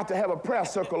 brothers, I'm about to have a prayer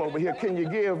circle over here. Can you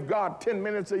give God 10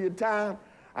 minutes of your time?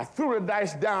 I threw the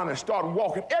dice down and started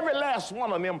walking. Every last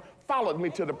one of them followed me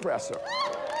to the prayer circle.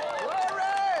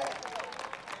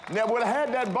 Never would have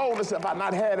had that boldness if I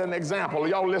not had an example.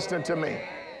 Y'all listening to me?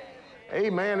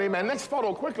 Amen, amen. Next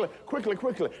photo, quickly.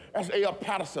 That's A.L.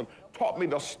 Patterson taught me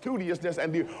the studiousness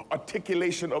and the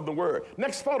articulation of the word.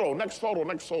 Next photo.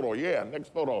 Yeah,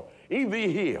 next photo.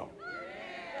 E.V. Hill.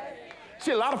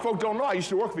 See, a lot of folks don't know I used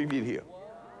to work for E.V. Hill.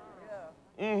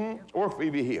 Work for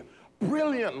E.V. Hill.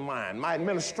 Brilliant mind. My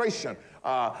administration,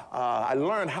 I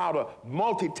learned how to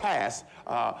multitask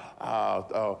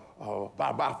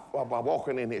by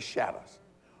walking in his shadows.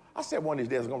 I said one of these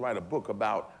days I'm going to write a book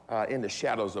about In the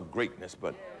Shadows of Greatness,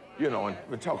 but, you know, and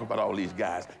we'll talk about all these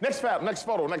guys. Next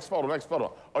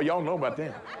photo. Oh, y'all know about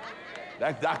them.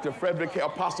 That's Dr. Frederick,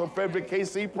 Apostle Frederick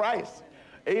K.C. Price.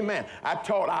 Amen.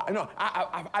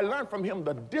 I learned from him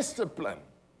the discipline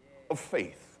of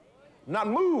faith. Not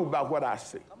moved by what I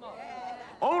see.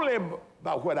 Only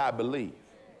by what I believe.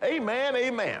 Amen,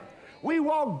 amen. We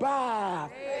walk by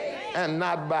and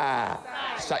not by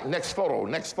sight. Next photo.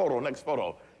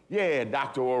 Yeah,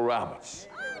 Dr. Oral Roberts.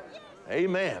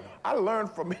 Amen. I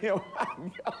learned from him.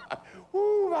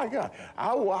 Oh, my God.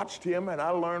 I watched him and I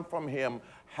learned from him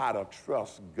how to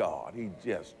trust God. He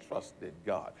just trusted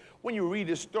God. When you read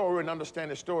his story and understand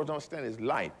his stories, understand his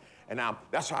life. And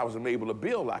that's how I was able to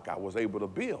build like I was able to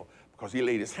build, because he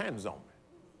laid his hands on me.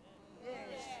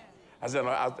 I said,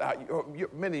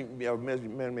 many of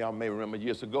y'all may remember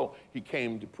years ago, he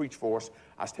came to preach for us.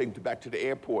 I was taken back to the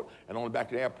airport, and on the back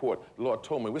to the airport, the Lord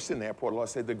told me, we're sitting in the airport, the Lord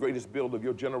said, the greatest builder of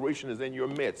your generation is in your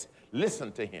midst.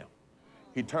 Listen to him.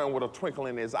 He turned with a twinkle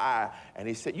in his eye, and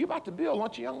he said, you about to build,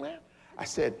 aren't you, young man? I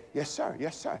said, yes, sir.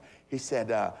 He said,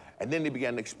 and then he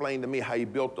began to explain to me how he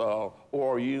built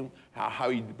ORU, how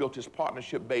he built his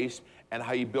partnership base, and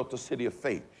how he built the City of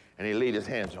Faith. And he laid his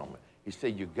hands on me. He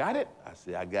said, you got it? I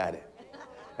said, I got it.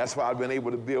 That's why I've been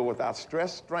able to build without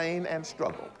stress, strain, and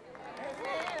struggle.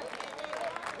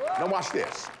 Now watch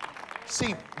this.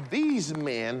 See, these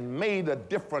men made a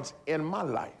difference in my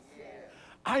life.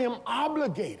 I am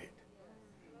obligated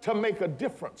to make a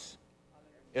difference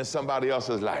in somebody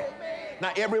else's life.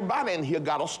 Now, everybody in here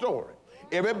got a story.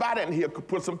 Everybody in here could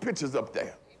put some pictures up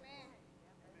there.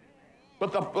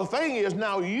 But the thing is,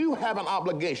 now you have an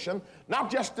obligation not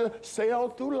just to sail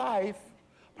through life,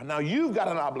 but now you've got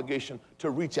an obligation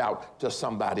to reach out to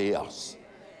somebody else.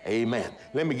 Amen.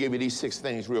 Let me give you these 6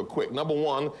 things real quick. Number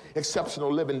 1,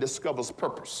 exceptional living discovers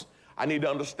purpose. I need to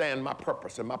understand my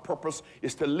purpose, and my purpose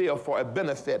is to live for a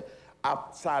benefit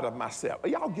outside of myself. Are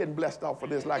y'all getting blessed off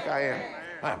of this like I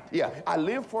am? Yeah, I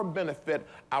live for a benefit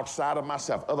outside of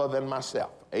myself, other than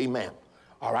myself. Amen.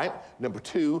 All right. Number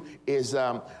 2 is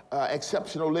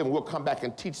exceptional living. We'll come back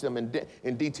and teach them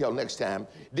in detail next time.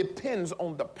 Depends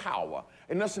on the power.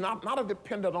 And that's not a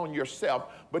dependent on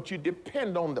yourself, but you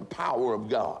depend on the power of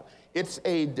God. It's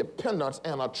a dependence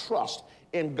and a trust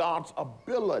in God's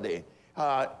ability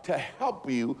to help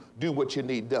you do what you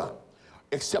need done.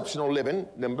 Exceptional living,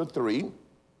 number 3,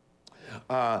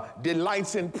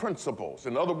 delights in principles.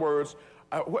 In other words,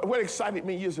 what excited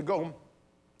me years ago,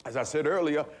 as I said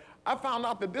earlier, I found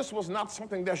out that this was not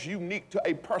something that's unique to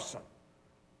a person.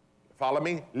 Follow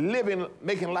me? Making a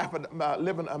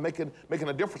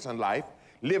difference in life,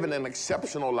 living an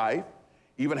exceptional life,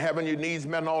 even having your needs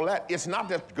met and all that. It's not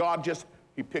that God just,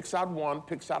 he picks out one,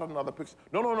 picks out another,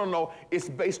 No. It's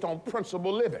based on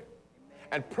principle living.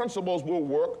 and principles will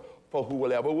work for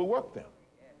whoever will work them.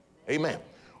 Amen.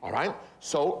 All right?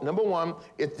 So, number one,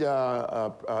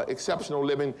 exceptional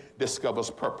living discovers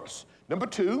purpose. Number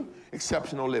two,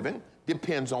 exceptional living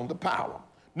depends on the power.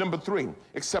 Number three,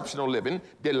 exceptional living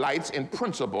delights in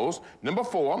principles. Number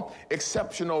four,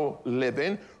 exceptional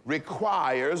living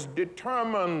requires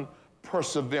determined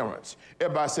perseverance.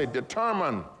 Everybody say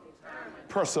determined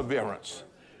perseverance.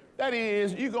 That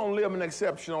is, you're going to live an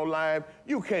exceptional life.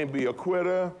 You can't be a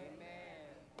quitter.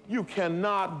 You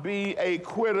cannot be a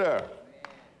quitter.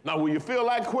 Now, will you feel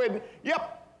like quitting?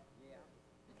 Yep.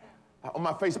 On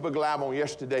my Facebook Live on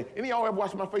yesterday. Any of y'all ever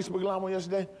watched my Facebook Live on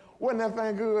yesterday? Wasn't that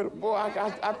thing good? Boy,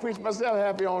 I preached myself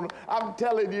happy on it. I'm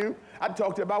telling you, I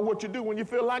talked about what you do when you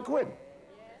feel like quitting.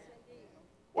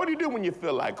 What do you do when you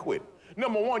feel like quitting?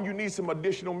 Number one, you need some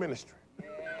additional ministry.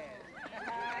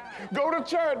 Go to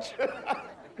church.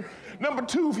 Number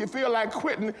two, if you feel like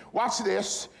quitting, watch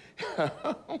this.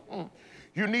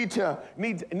 You need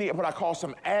what I call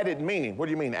some added meaning. What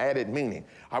do you mean, added meaning?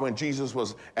 When Jesus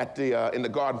was in the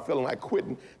garden feeling like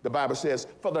quitting, the Bible says,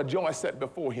 for the joy set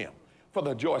before him. For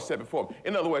the joy set before him.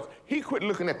 In other words, he quit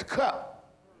looking at the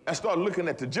cup and started looking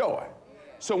at the joy.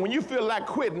 So when you feel like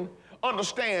quitting,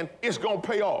 understand it's going to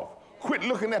pay off. Quit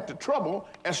looking at the trouble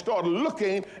and start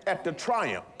looking at the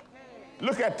triumph.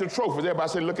 Look at the trophies. Everybody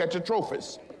say, look at your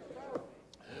trophies.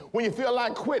 When you feel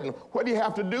like quitting, what do you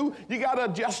have to do? You got to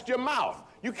adjust your mouth.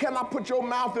 You cannot put your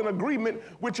mouth in agreement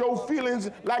with your feelings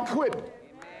like quitting.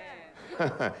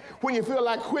 When you feel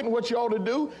like quitting, what you ought to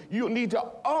do, you need to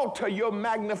alter your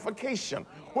magnification.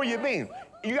 What do you mean?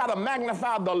 You got to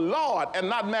magnify the Lord and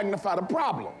not magnify the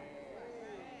problem.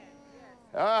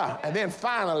 And then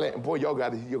finally, boy,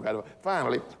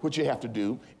 finally, what you have to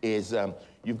do is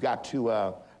you have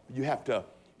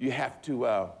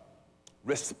to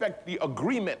respect the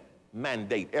agreement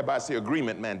mandate. Everybody say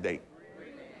agreement mandate.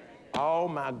 Oh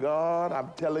my God, I'm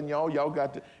telling y'all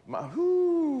got to,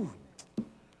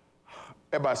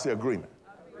 everybody say agreement.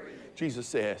 Jesus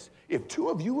says, if two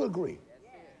of you agree,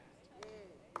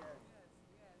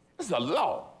 this is a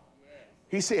law.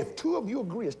 He said, if two of you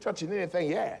agree as touching anything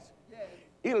you ask,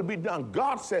 it'll be done.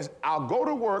 God says, I'll go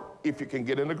to work if you can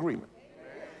get an agreement.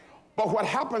 But what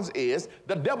happens is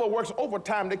the devil works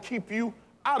overtime to keep you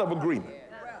out of agreement.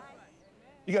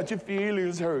 You got your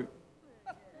feelings hurt.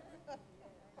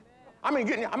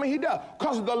 He does.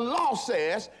 Because the law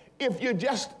says if you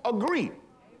just agree.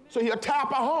 So he'll tie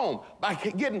up a home by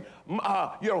getting,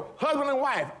 husband and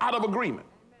wife out of agreement.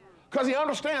 Because he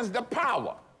understands the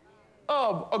power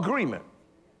of agreement.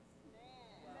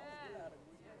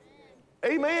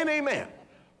 Amen, amen.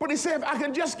 But he said, if I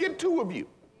can just get two of you.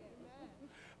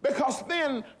 Because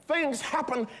then things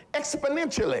happen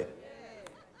exponentially.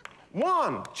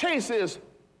 One chases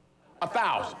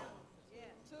 1,000.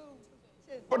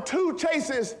 But two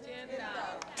chases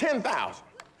 10,000.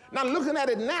 Now looking at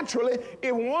it naturally,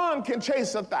 if one can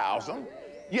chase 1,000,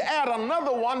 you add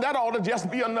another one, that ought to just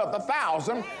be another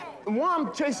 1,000.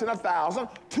 One chasing 1,000,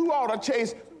 two ought to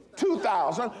chase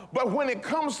 2,000. But when it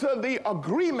comes to the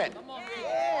agreement,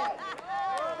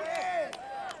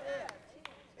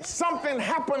 something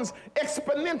happens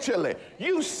exponentially.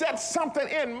 You set something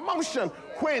in motion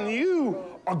when you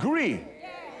agree.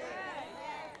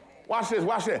 Watch this,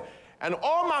 watch this. And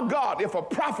oh my God, if a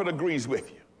prophet agrees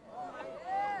with you.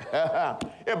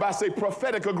 Everybody say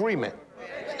prophetic agreement.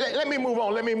 Let me move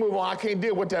on, I can't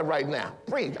deal with that right now.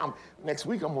 Next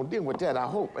week I'm going to deal with that, I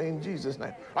hope, in Jesus'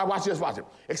 name. All right, watch this, watch it.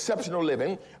 Exceptional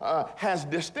living has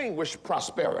distinguished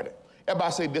prosperity.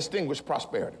 Everybody say distinguished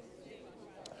prosperity.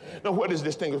 Now, what is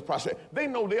distinguished prosperity? They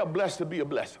know they are blessed to be a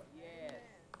blessing.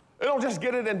 They don't just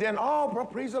get it and then, oh,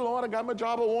 praise the Lord, I got my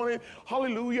job I wanted,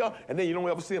 hallelujah, and then you don't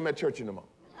ever see them at church anymore.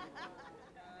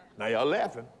 Now y'all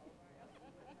laughing.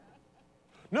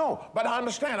 No, but I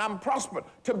understand I'm prospered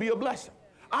to be a blessing.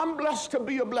 I'm blessed to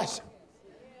be a blessing.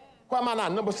 Why am I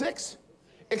not? Number 6,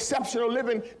 exceptional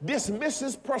living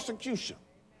dismisses persecution.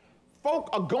 Folk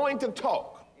are going to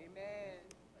talk.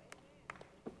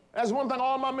 That's one thing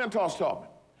all my mentors taught me.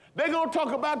 They're going to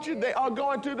talk about you. They are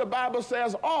going to. The Bible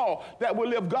says all that will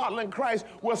live godly in Christ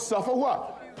will suffer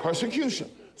what? Persecution.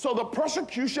 So the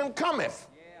persecution cometh.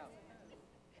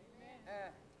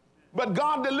 But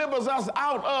God delivers us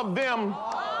out of them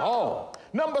all.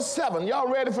 Number 7,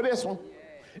 y'all ready for this one?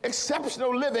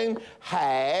 Exceptional living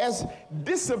has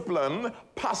disciplined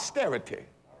posterity.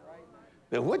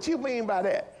 Now, what you mean by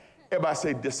that? Everybody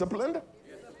say disciplined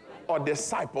or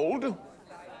discipled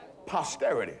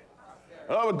posterity.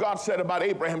 That's what God said about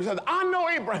Abraham. He said, I know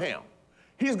Abraham.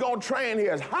 He's going to train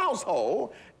his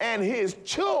household and his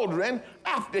children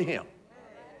after him.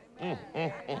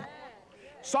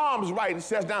 Psalms writing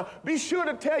says, now, be sure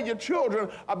to tell your children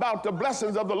about the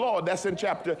blessings of the Lord. That's in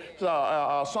chapter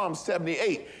Psalm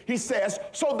 78. He says,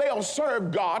 so they'll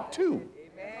serve God too.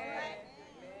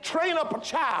 Train up a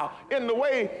child in the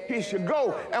way he should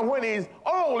go, and when he's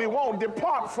old, he won't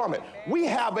depart from it. We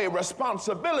have a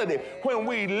responsibility when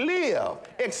we live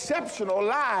exceptional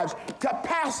lives to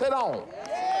pass it on.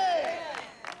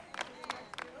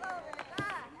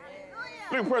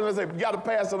 Look at the person and say, you got to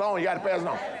pass it on, you got to pass it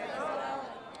on.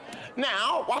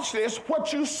 Now, watch this.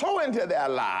 What you sow into their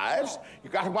lives, you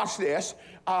got to watch this.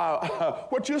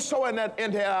 What you sow into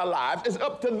their lives is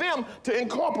up to them to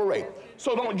incorporate.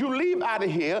 So don't you leave out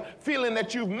of here feeling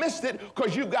that you've missed it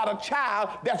because you've got a child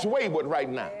that's wayward right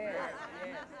now.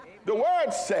 The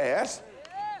word says,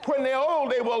 when they're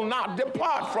old, they will not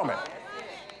depart from it.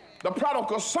 The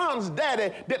prodigal son's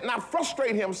daddy did not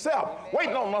frustrate himself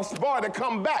waiting on this boy to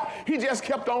come back. He just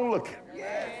kept on looking.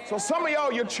 So some of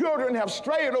y'all, your children have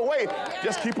strayed away.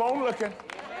 Just keep on looking.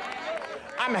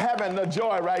 I'm having the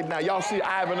joy right now. Y'all see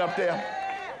Ivan up there?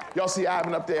 Y'all see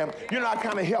Ivan up there? You know, I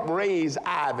kind of helped raise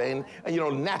Ivan,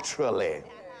 naturally. You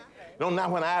know, now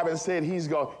when Ivan said he's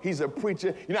a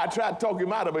preacher, I tried to talk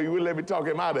him out of it. He wouldn't let me talk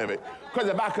him out of it. Because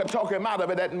if I could talk him out of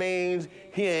it, that means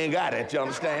he ain't got it, you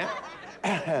understand?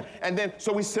 And then,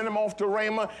 so we sent him off to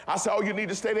Rhema. I said, oh, you need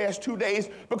to stay there 2 days,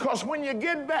 because when you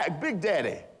get back, Big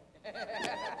Daddy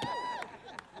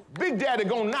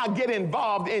gonna now get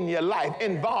involved in your life,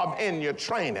 involved in your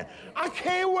training. I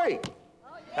can't wait.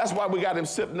 That's why we got him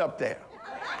sitting up there.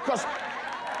 Because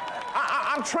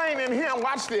I'm training him,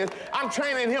 watch this, I'm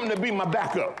training him to be my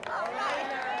backup.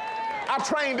 I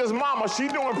trained his mama, she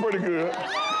doing pretty good.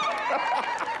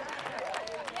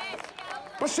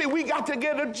 But see, we got to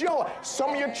get a joy.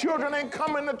 Some of your children ain't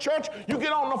coming to church. You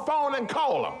get on the phone and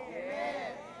call them.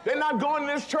 They're not going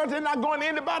to this church. They're not going to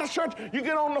anybody's church. You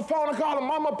get on the phone and call them.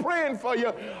 Mama praying for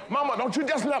you. Mama, don't you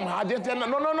just let them.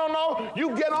 No.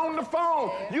 You get on the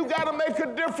phone. You got to make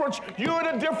a difference. You're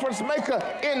the difference maker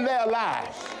in their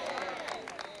lives.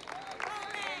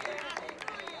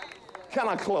 Can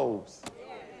I close?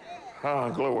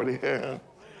 Glory to God.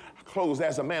 I close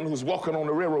as a man who's walking on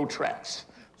the railroad tracks.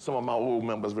 Some of my old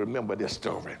members remember this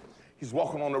story. He's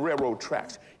walking on the railroad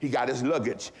tracks. He got his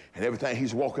luggage and everything.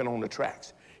 He's walking on the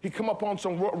tracks. He come up on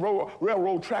some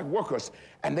railroad track workers,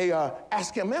 and they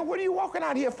ask him, man, what are you walking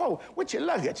out here for? What's your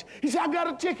luggage? He said, I got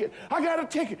a ticket. I got a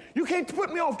ticket. You can't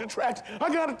put me off the tracks.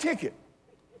 I got a ticket.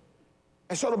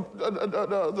 And so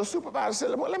the supervisor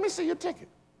said, well, let me see your ticket.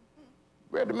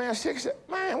 Read the man's ticket, said,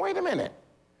 man, wait a minute.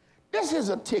 This is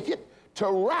a ticket to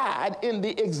ride in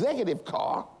the executive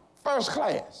car, first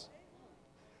class.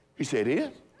 He said, it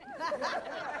is?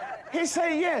 He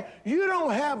said, yeah, you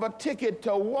don't have a ticket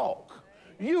to walk.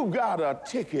 You got a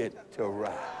ticket to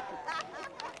ride.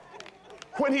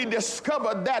 When he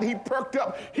discovered that, he perked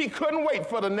up. He couldn't wait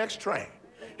for the next train.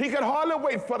 He could hardly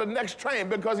wait for the next train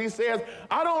because he says,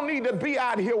 I don't need to be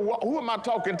out here. Who am I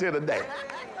talking to today?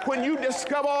 When you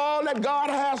discover all that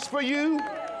God has for you,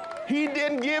 he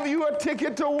didn't give you a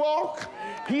ticket to walk.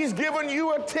 He's given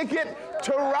you a ticket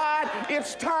to ride.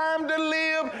 It's time to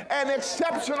live an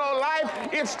exceptional life.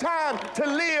 It's time to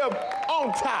live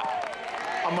on top.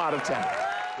 I'm out of time.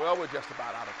 Well, we're just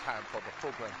about out of time for the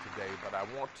program today, but I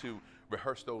want to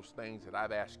rehearse those things that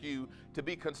I've asked you to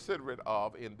be considerate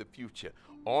of in the future.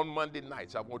 On Monday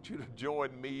nights, I want you to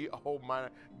join me. Oh my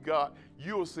God,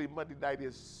 you'll see Monday night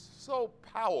is so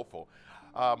powerful.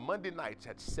 Monday nights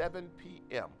at 7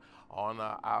 p.m. on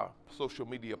our social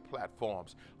media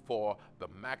platforms for the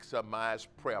Maximize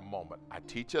Prayer Moment. I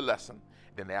teach a lesson,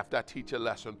 then after I teach a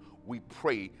lesson, we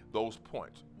pray those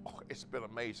points. Oh, it's been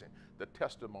amazing. The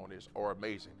testimonies are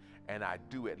amazing, and I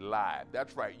do it live.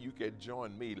 That's right, you can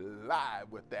join me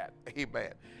live with that.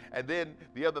 Amen. And then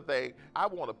the other thing, I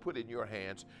want to put in your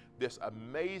hands this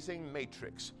amazing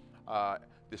matrix.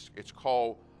 It's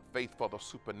called Faith for the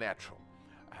Supernatural.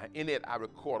 In it, I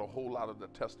record a whole lot of the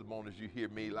testimonies. You hear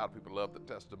me, a lot of people love the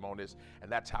testimonies,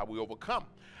 and that's how we overcome.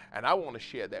 And I want to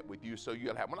share that with you so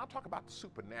you'll have, when I talk about the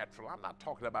supernatural, I'm not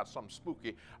talking about something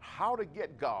spooky, how to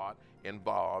get God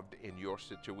involved in your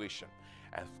situation.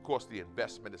 And of course, the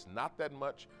investment is not that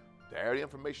much. There's the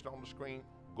information on the screen.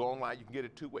 Go online, you can get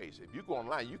it two ways. If you go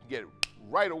online, you can get it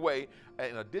right away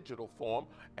in a digital form,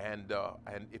 and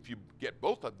if you get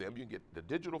both of them, you can get the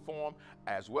digital form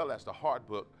as well as the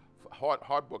hardback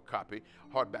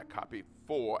copy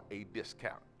for a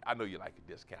discount. I know you like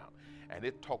a discount. And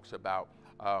it talks about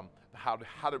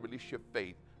how to release your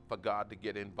faith for God to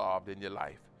get involved in your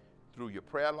life through your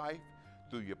prayer life,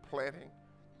 through your planning,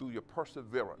 through your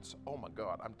perseverance. Oh my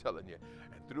God, I'm telling you.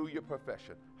 And through your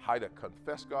profession, how to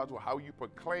confess God's will, how you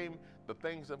proclaim the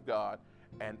things of God,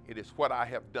 and it is what I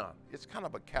have done. It's kind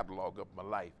of a catalog of my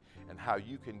life and how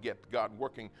you can get God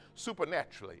working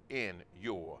supernaturally in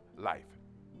your life.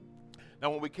 Now,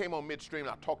 when we came on midstream,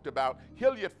 I talked about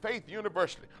Hilliard Faith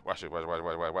University. Watch it.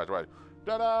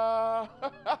 Ta-da!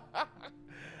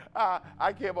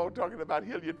 I came on talking about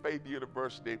Hilliard Faith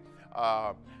University.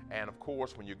 And of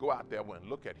course, when you go out there and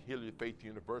look at Hilliard Faith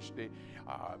University,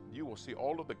 you will see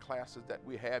all of the classes that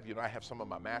we have. You know, I have some of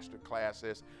my master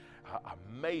classes.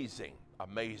 Amazing,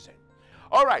 amazing.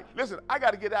 All right, listen, I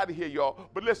got to get out of here, y'all.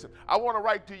 But listen, I want to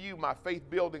write to you my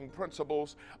faith-building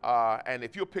principles. And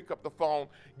if you'll pick up the phone,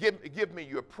 give me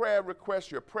your prayer request,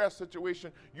 your prayer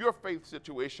situation, your faith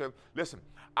situation. Listen,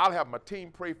 I'll have my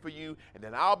team pray for you, and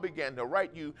then I'll begin to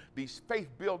write you these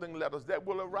faith-building letters that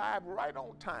will arrive right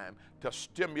on time to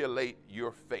stimulate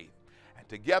your faith. And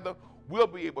together, we'll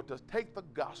be able to take the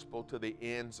gospel to the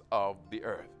ends of the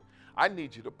earth. I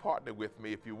need you to partner with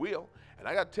me, if you will. And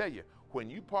I got to tell you, when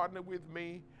you partner with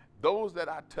me, those that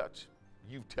I touch,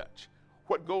 you touch.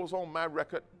 What goes on my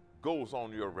record goes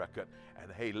on your record.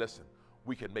 And hey, listen,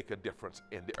 we can make a difference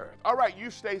in the earth. All right, you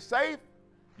stay safe,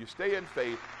 you stay in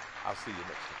faith. I'll see you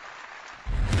next time.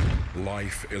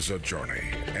 Life is a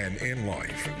journey, and in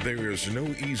life, there is no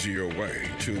easier way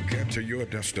to get to your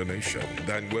destination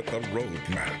than with a road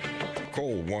map.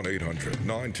 Call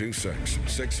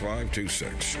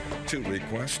 1-800-926-6526 to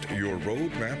request your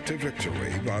Roadmap to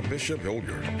Victory by Bishop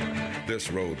Hilliard. This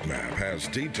roadmap has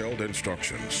detailed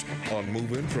instructions on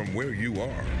moving from where you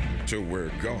are to where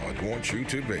God wants you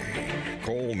to be.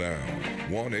 Call now,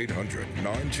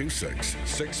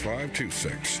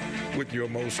 1-800-926-6526 with your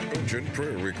most urgent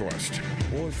prayer request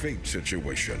or faith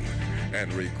situation,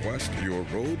 and request your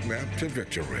Roadmap to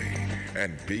Victory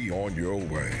and be on your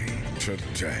way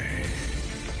today.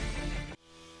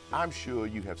 I'm sure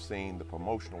you have seen the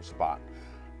promotional spot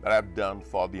that I've done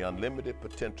for the Unlimited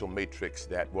Potential Matrix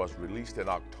that was released in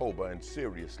October, and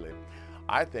seriously,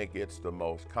 I think it's the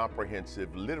most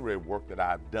comprehensive literary work that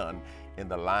I've done in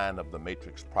the line of the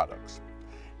Matrix products.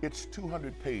 It's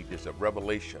 200 pages of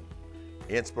revelation,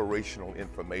 inspirational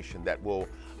information that will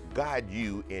guide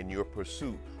you in your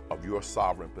pursuit of your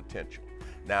sovereign potential.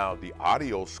 Now, the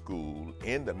audio school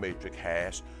in the Matrix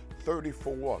has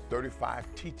 34 or 35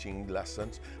 teaching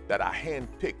lessons that I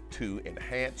handpicked to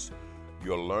enhance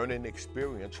your learning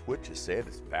experience, which is said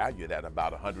is valued at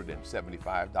about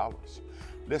 $175.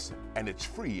 Listen, and it's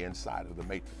free inside of the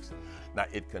Matrix. Now,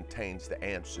 it contains the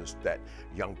answers that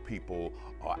young people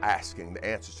are asking, the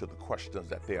answers to the questions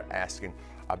that they're asking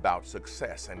about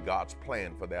success and God's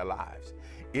plan for their lives.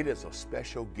 It is a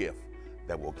special gift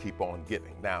that will keep on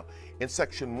giving. Now, in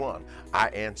section 1, I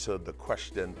answer the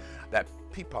question that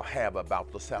people have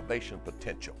about the salvation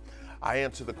potential. I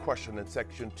answer the question in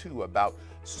section 2 about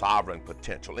sovereign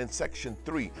potential. In section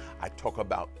 3, I talk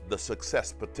about the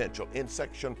success potential. In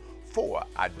section 4,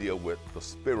 I deal with the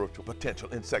spiritual potential.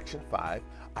 In section 5,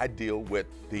 I deal with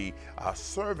the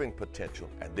serving potential.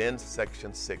 And then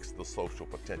section 6, the social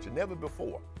potential. Never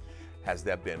before has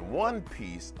there been one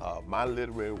piece of my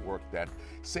literary work that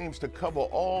seems to cover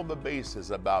all the bases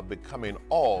about becoming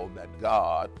all that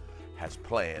God has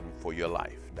planned for your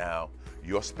life. Now,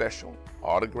 your special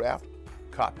autographed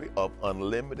copy of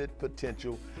Unlimited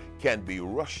Potential can be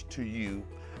rushed to you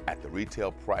at the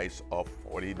retail price of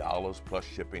 $40 plus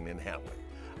shipping and handling.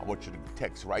 I want you to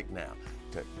text right now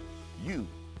to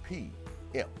UPMX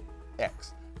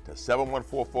to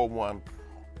 71441.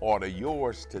 Order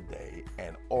yours today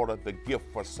and order the gift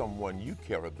for someone you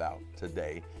care about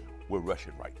today. We're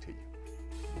rushing right to you.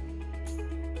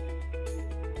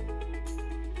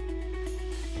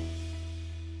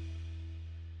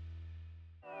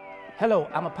 Hello,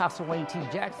 I'm Apostle Wayne T.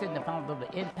 Jackson, the founder of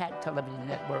the Impact Television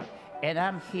Network, and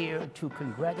I'm here to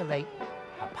congratulate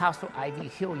Apostle Ivy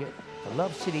Hilliard for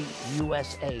Love City,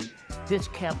 USA. This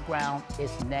campground is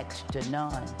next to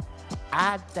none.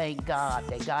 I thank God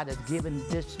that God has given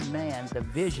this man the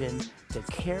vision to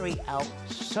carry out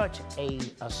such an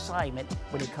assignment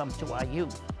when it comes to our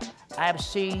youth. I have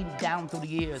seen down through the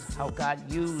years how God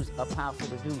used Apostle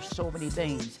to do so many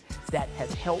things that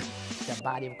have helped the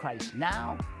body of Christ.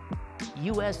 Now,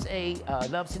 USA,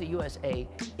 Love City USA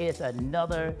is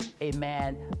another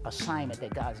assignment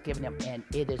that God's given them, and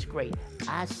it is great.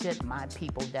 I sent my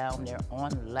people down there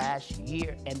on last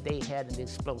year, and they had an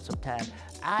explosive time.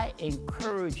 I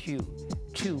encourage you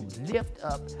to lift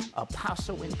up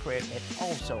Apostle in prayer and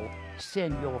also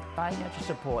send your financial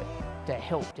support to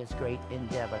help this great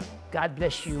endeavor. God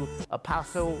bless you,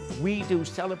 Apostle. We do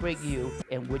celebrate you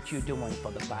and what you're doing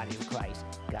for the body of Christ.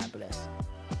 God bless.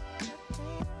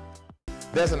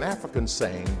 There's an African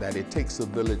saying that it takes a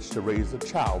village to raise a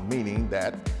child, meaning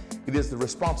that It is the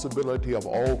responsibility of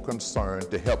all concerned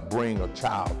to help bring a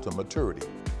child to maturity.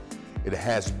 It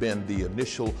has been the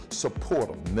initial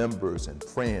support of members and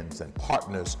friends and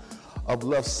partners of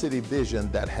Love City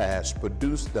Vision that has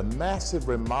produced the massive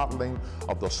remodeling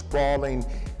of the sprawling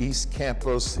East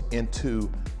Campus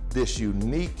into this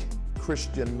unique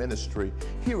Christian ministry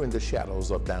here in the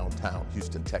shadows of downtown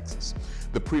Houston, Texas.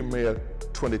 The premier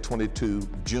 2022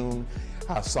 June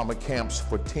summer camps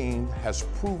for teens has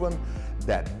proven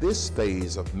that this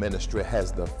phase of ministry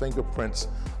has the fingerprints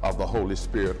of the Holy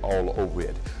Spirit all over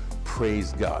it.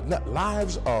 Praise God. Now,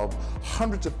 lives of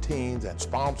hundreds of teens and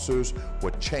sponsors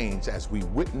were changed as we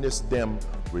witnessed them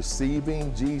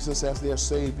receiving Jesus as their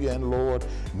Savior and Lord,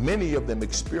 many of them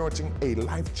experiencing a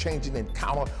life-changing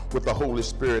encounter with the Holy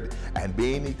Spirit and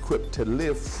being equipped to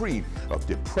live free of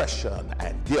depression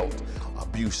and guilt,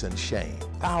 abuse and shame.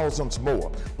 Thousands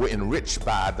more were enriched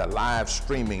by the live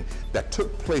streaming that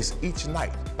took place each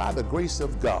night. By the grace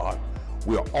of God,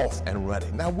 we're off and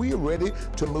running. Now we're ready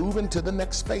to move into the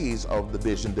next phase of the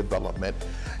vision development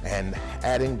and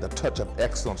adding the touch of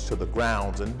excellence to the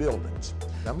grounds and buildings.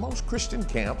 Now most Christian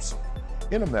camps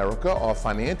in America are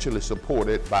financially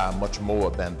supported by much more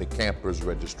than the campers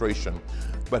registration,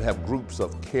 but have groups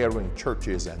of caring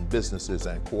churches and businesses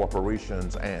and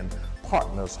corporations and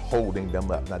partners holding them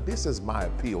up. Now this is my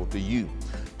appeal to you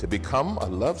to become a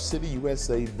Love City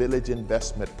USA Village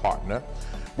Investment Partner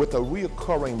with a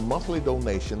reoccurring monthly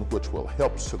donation which will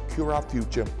help secure our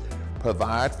future,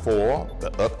 provide for the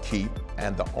upkeep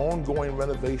and the ongoing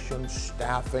renovation,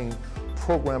 staffing,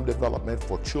 program development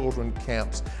for children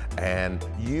camps, and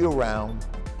year-round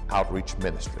outreach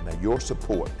ministry. Now your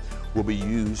support will be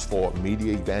used for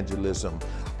media evangelism,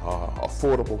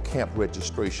 affordable camp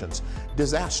registrations,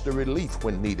 disaster relief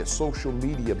when needed, social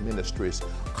media ministries,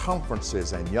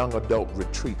 conferences and young adult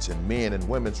retreats and men and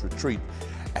women's retreat,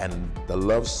 and the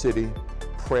Love City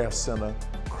Prayer Center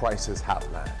Crisis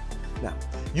Hotline. Now,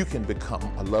 you can become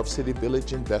a Love City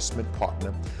Village investment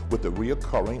partner with a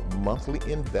reoccurring monthly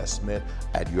investment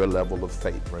at your level of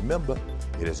faith. Remember,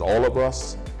 it is all of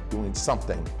us doing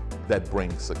something that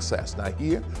brings success. Now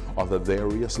here are the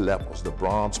various levels. The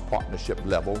bronze partnership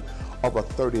level of a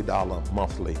 $30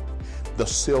 monthly. The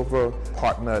silver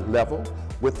partner level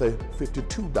with a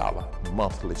 $52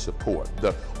 monthly support.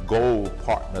 The gold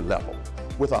partner level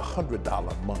with a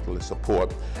 $100 monthly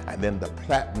support, and then the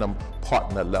platinum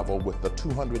partner level with the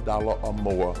 $200 or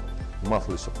more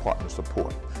monthly partner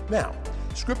support. Now,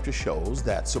 Scripture shows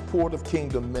that support of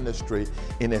kingdom ministry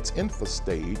in its infant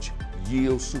stage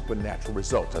yields supernatural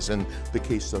results, as in the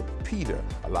case of Peter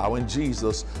allowing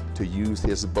Jesus to use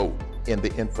his boat in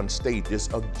the infant stages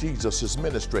of Jesus's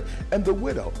ministry, and the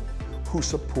widow who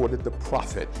supported the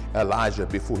prophet Elijah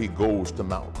before he goes to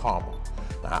Mount Carmel.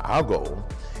 Now, our goal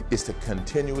is to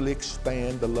continually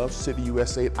expand the Love City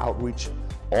USA outreach,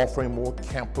 offering more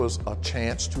campers a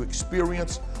chance to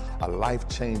experience a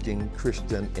life-changing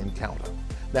Christian encounter.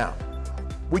 Now,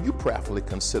 will you prayerfully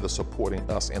consider supporting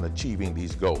us in achieving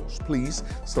these goals? Please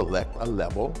select a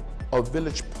level of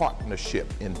Village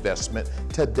Partnership investment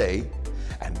today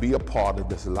and be a part of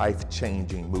this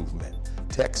life-changing movement.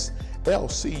 Text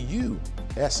LCUSA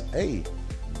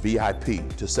VIP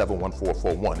to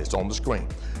 71441. It's on the screen.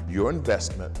 Your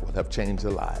investment will have changed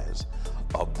the lives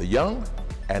of the young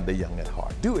and the young at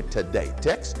heart. Do it today.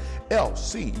 Text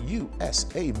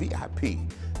LCUSA VIP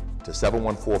to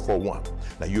 71441.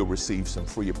 Now you'll receive some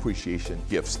free appreciation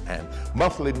gifts and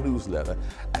monthly newsletter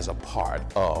as a part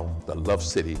of the Love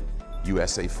City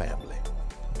USA family.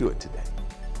 Do it today.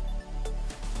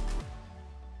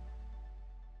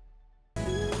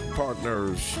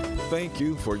 Partners, thank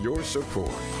you for your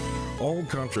support. All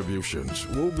contributions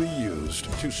will be used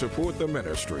to support the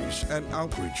ministries and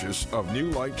outreaches of New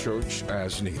Light Church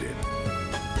as needed.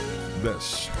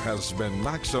 This has been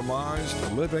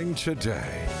Maximized Living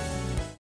Today.